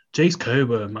Jace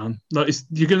Coburn, man, like,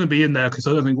 you're going to be in there because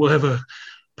I don't think we'll ever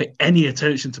pay any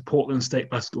attention to Portland State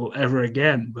basketball ever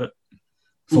again. But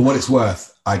for what it's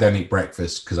worth, I don't eat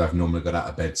breakfast because I've normally got out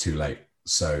of bed too late.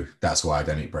 So that's why I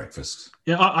don't eat breakfast.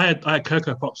 Yeah, I had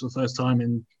Cocoa Pops for the first time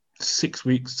in 6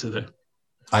 weeks today.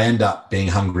 I end up being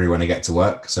hungry when I get to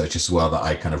work, so it's just as well that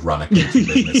I kind of run a kitchen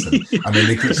business, and I'm in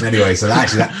the kitchen anyway. So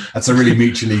actually, that's a really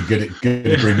mutually good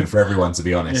agreement for everyone, to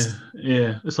be honest.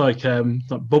 Yeah. It's like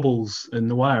Bubbles in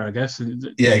The Wire, I guess.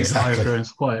 Yeah, exactly.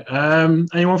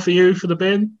 Anyone for you for the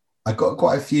bin? I got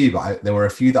quite a few, but there were a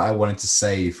few that I wanted to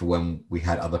save for when we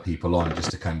had other people on,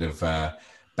 just to kind of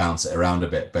bounce it around a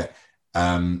bit. But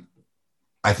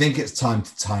I think it's time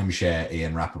to timeshare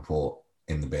Ian Rappaport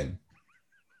in the bin.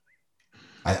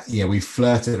 We've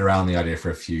flirted around the idea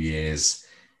for a few years.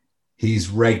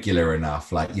 He's regular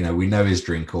enough. Like, we know his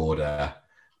drink order.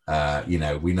 We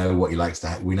know what he likes to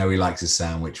have. We know he likes his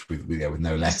sandwich with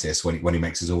no lettuce when he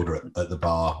makes his order at the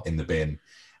bar in the bin.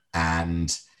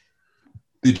 And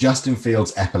the Justin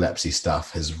Fields epilepsy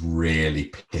stuff has really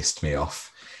pissed me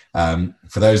off.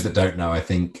 For those that don't know, I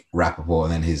think Rappaport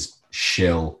and then his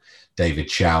shill, David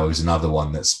Chow, is another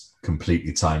one that's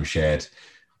completely timeshared,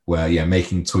 where,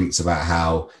 making tweets about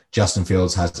how Justin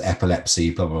Fields has epilepsy,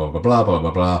 blah, blah, blah, blah, blah,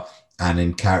 blah, blah. And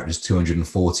in characters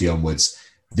 240 onwards,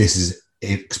 this is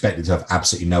expected to have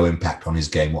absolutely no impact on his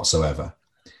game whatsoever.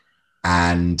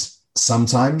 And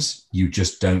sometimes you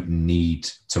just don't need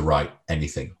to write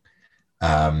anything.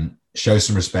 Show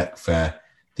some respect for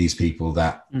these people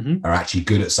that are actually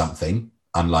good at something,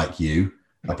 unlike you.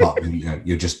 Apart from,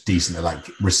 you're just decent at like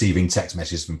receiving text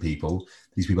messages from people.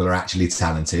 These people are actually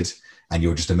talented, and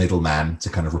you're just a middleman to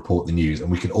kind of report the news. And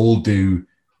we could all do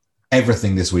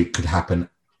everything this week could happen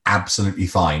absolutely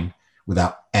fine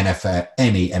without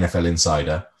any NFL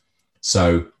insider.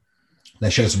 So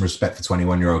let's show some respect for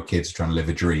 21-year-old kids trying to live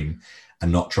a dream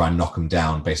and not try and knock them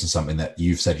down based on something that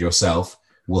you've said yourself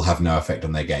will have no effect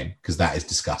on their game, because that is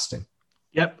disgusting.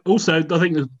 Yep. Also, I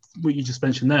think what you just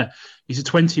mentioned there, he's a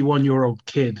 21-year-old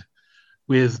kid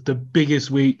with the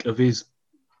biggest week of his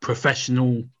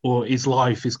professional or his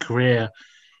life, his career.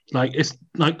 Like, it's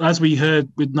like, as we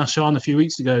heard with Nashan a few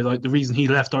weeks ago, like, the reason he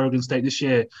left Oregon State this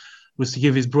year was to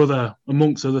give his brother,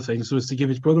 amongst other things, was to give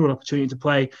his brother an opportunity to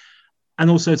play, and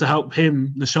also to help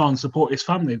him, Nashan, support his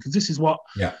family. Because this is what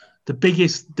the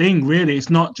biggest thing, really. It's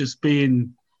not just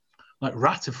being like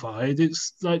ratified.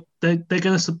 It's like they're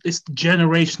going to, it's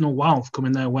generational wealth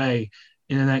coming their way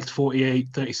in the next 48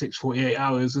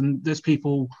 hours. And there's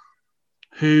people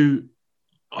who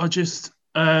are just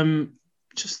like, no,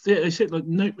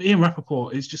 Ian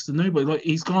Rappaport is just a nobody. Like,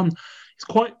 he's gone. It's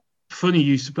quite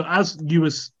funny, but as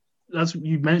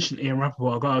you mentioned Ian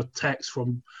Rappaport, I got a text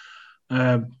from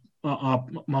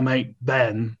my mate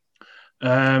Ben.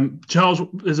 Charles,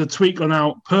 there's a tweet gone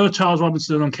out per Charles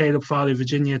Robinson on Caleb Farley,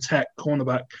 Virginia Tech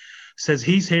cornerback, says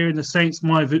he's hearing the Saints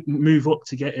might move up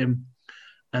to get him,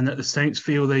 and that the Saints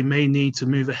feel they may need to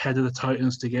move ahead of the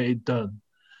Titans to get it done.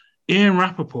 Ian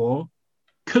Rappaport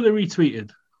could have retweeted.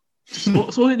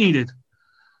 That's all it needed.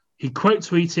 He quote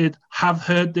tweeted, "Have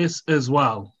heard this as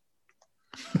well."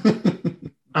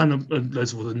 And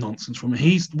loads of other nonsense from him.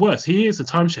 He's worse. He is a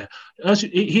timeshare.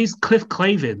 Actually, he's Cliff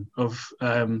Clavin of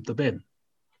the Bin.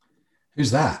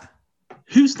 Who's that?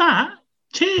 Who's that?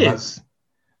 Cheers.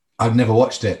 I've never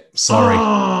watched it. Sorry.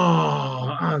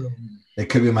 Oh, Adam. It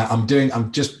could be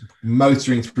I'm just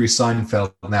motoring through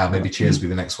Seinfeld now. Maybe Cheers will be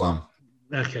the next one.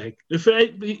 Okay.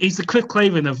 He's the Cliff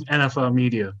Clavin of NFL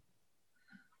media.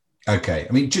 Okay.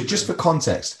 I mean, just for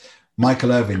context,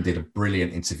 Michael Irvin did a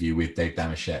brilliant interview with Dave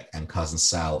Damashek and Cousin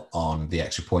Sal on the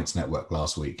Extra Points Network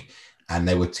last week. And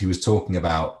he was talking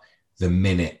about the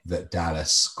minute that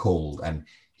Dallas called. And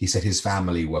he said his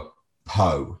family were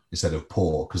po instead of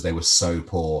poor because they were so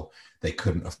poor they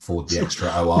couldn't afford the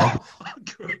extra OR,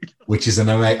 which is an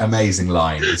amazing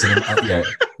line.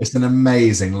 It's an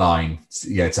amazing line,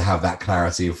 to have that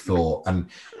clarity of thought. And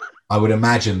I would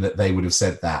imagine that they would have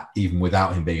said that even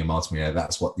without him being a multimillionaire.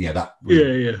 That's what, what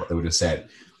they would have said.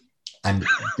 And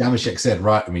Damashek said,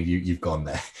 right, I mean, you've gone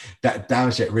there. That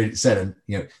Damashek really said,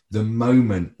 and the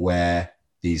moment where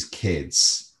these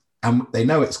kids, and they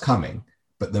know it's coming,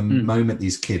 but the moment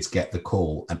these kids get the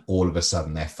call and all of a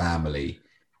sudden their family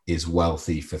is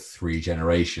wealthy for 3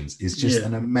 generations is just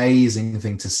an amazing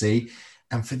thing to see.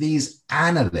 And for these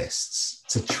analysts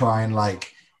to try and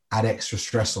add extra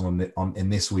stress on in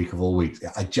this week of all weeks,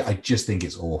 I just think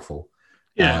it's awful.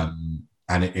 Yeah.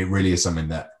 And it really is something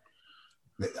that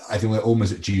I think we're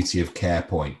almost at duty of care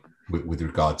point with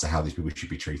regard to how these people should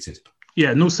be treated.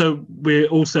 Yeah, and also we're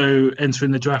also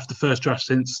entering the first draft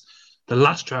since the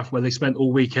last draft, where they spent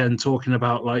all weekend talking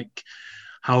about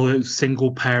how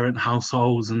single parent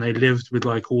households and they lived with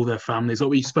all their families.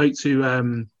 We spoke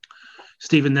to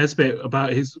Stephen Nesbitt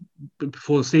about his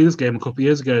before the Steelers game a couple of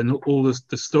years ago, and all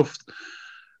the stuff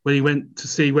when he went to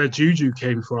see where Juju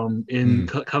came from in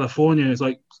California. It's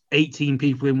 18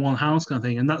 people in one house kind of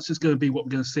thing, and that's just going to be what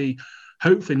we're going to see.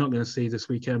 Hopefully, not going to see this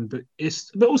weekend, but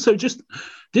also just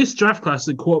this draft class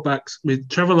of quarterbacks with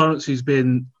Trevor Lawrence, who's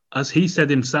been, as he said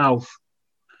himself,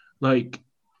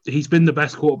 he's been the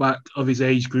best quarterback of his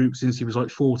age group since he was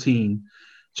 14.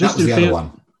 That was the other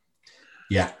one.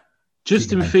 Yeah.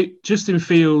 Justin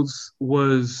Fields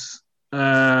was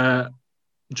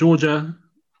Georgia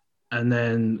and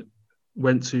then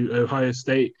went to Ohio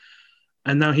State.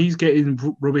 And now he's getting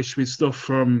rubbish with stuff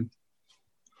from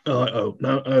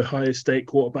Ohio State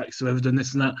quarterbacks who have done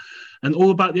this and that. And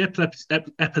all about the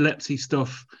epilepsy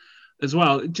stuff as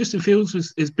well. Justin Fields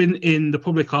has been in the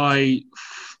public eye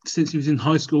since he was in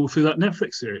high school through that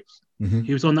Netflix series. Mm-hmm.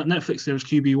 He was on that Netflix series,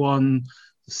 QB1,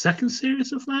 the second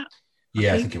series of that.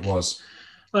 I think it was.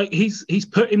 He's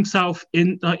put himself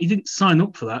in. He didn't sign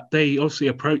up for that. They obviously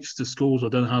approached the schools. I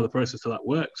don't know how the process of that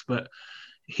works, but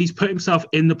he's put himself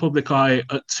in the public eye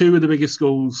at 2 of the biggest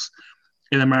schools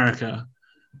in America,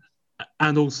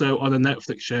 and also on a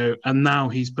Netflix show. And now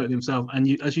he's putting himself.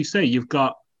 And as you say, you've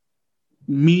got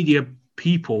media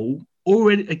people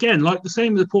already, again, the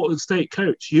same as the Portland State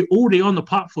coach. You're already on the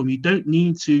platform. You don't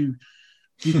need to.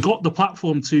 You've got the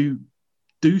platform to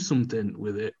do something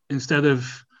with it instead of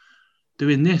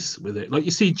doing this with it.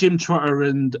 You see Jim Trotter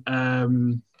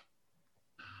and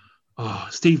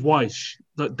Steve Weiss,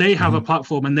 they have a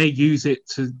platform and they use it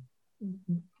to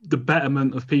the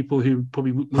betterment of people who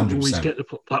probably wouldn't always get the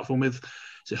platform with.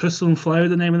 Is it Hustle and Flow,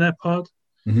 the name of their pod?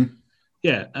 Mm-hmm.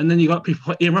 Yeah, and then you got people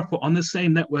like Ian Rappaport on the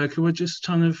same network who are just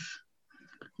kind of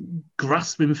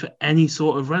grasping for any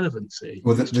sort of relevancy.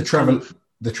 Well,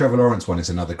 the Trevor Lawrence one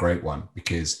is another great one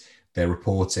because they're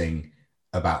reporting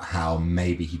about how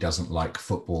maybe he doesn't like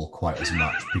football quite as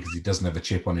much because he doesn't have a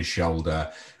chip on his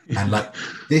shoulder. And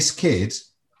this kid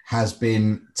has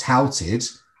been touted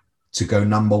to go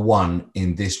number 1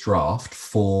 in this draft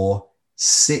for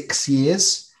 6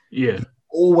 years. Yeah. He's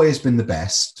always been the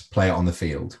best player on the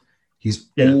field. He's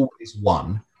always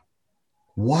won.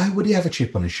 Why would he have a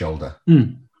chip on his shoulder?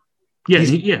 Yeah,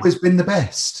 he's always been the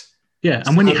best. Yeah,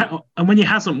 and when he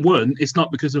hasn't won, it's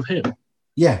not because of him.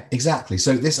 Yeah, exactly.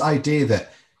 So this idea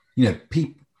that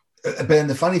people, but then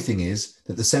the funny thing is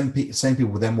that the same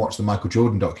people will then watch the Michael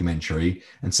Jordan documentary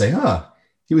and say,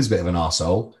 he was a bit of an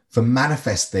arsehole for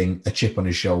manifesting a chip on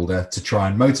his shoulder to try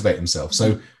and motivate himself.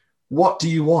 So what do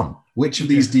you want? Which of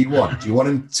these do you want? Do you want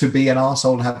him to be an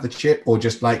arsehole and have the chip, or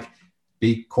just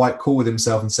be quite cool with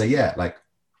himself and say,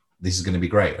 this is going to be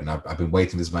great. And I've been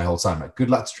waiting for this my whole time. Good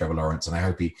luck to Trevor Lawrence. And I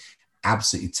hope he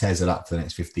absolutely tears it up for the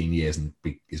next 15 years and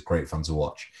is great fun to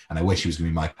watch. And I wish he was going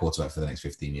to be my quarterback for the next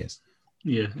 15 years.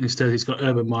 Yeah. Instead, he's got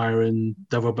Urban Meyer and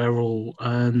Devo Beryl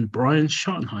and Brian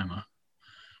Schottenheimer,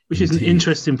 which is an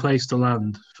interesting place to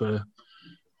land for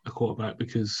a quarterback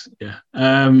because,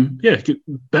 Bevel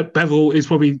is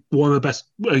probably one of the best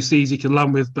OCs he can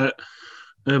land with, but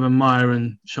Urban Meyer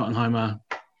and Schottenheimer,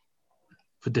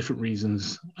 for different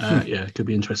reasons. Yeah, it could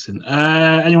be interesting.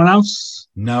 Anyone else?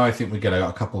 No, I think we're going to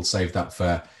got a couple saved up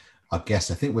for our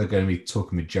guest. I think we're going to be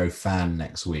talking with Joe Fan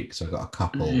next week. So I've got a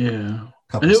couple. Yeah.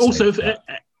 And also, if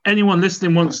anyone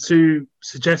listening wants to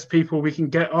suggest people we can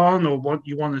get on or what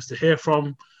you want us to hear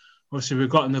from, obviously we've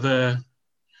got another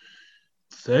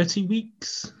 30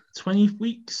 weeks, 20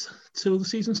 weeks till the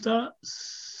season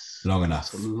starts. Long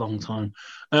enough. That's a long time.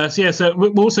 So we're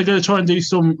also going to try and do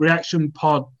some reaction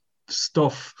pod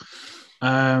stuff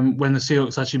when the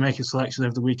Seahawks actually make a selection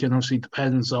over the weekend. Obviously, it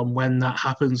depends on when that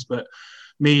happens, but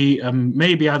me,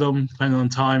 maybe Adam, depending on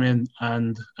timing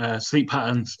and sleep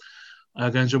patterns, are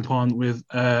going to jump on with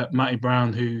Matty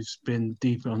Brown, who's been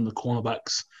deep on the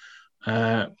cornerbacks.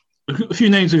 A few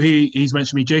names that he's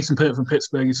mentioned me. Jason Pitt from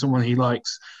Pittsburgh is someone he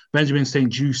likes. Benjamin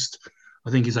St. Juste,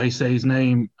 I think is how you say his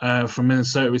name, from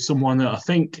Minnesota, is someone that I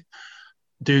think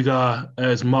Dugar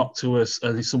has mocked to us,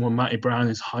 and he's someone Matty Brown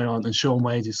is high on. And Sean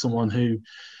Wade is someone who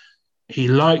he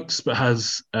likes but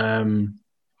has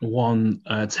one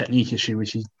technique issue,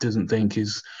 which he doesn't think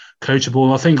is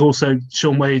coachable. I think also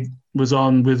Sean Wade was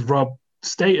on with Rob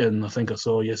Staten, I think I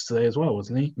saw yesterday as well,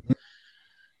 wasn't he?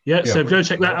 Yeah, so go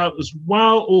check that out as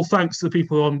well. All thanks to the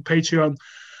people on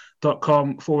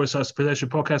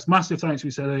patreon.com/pedestrian podcast. Massive thanks,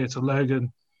 we said earlier, to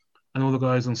Logan and all the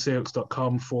guys on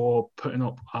Seahawks.com for putting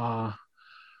up our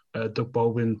Doug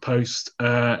Baldwin post.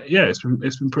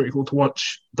 It's been pretty cool to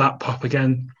watch that pop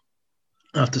again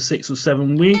after 6 or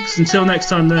 7 weeks. Until next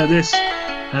time, this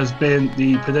has been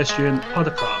the Pedestrian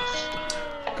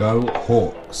Podcast. Go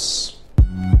Hawks.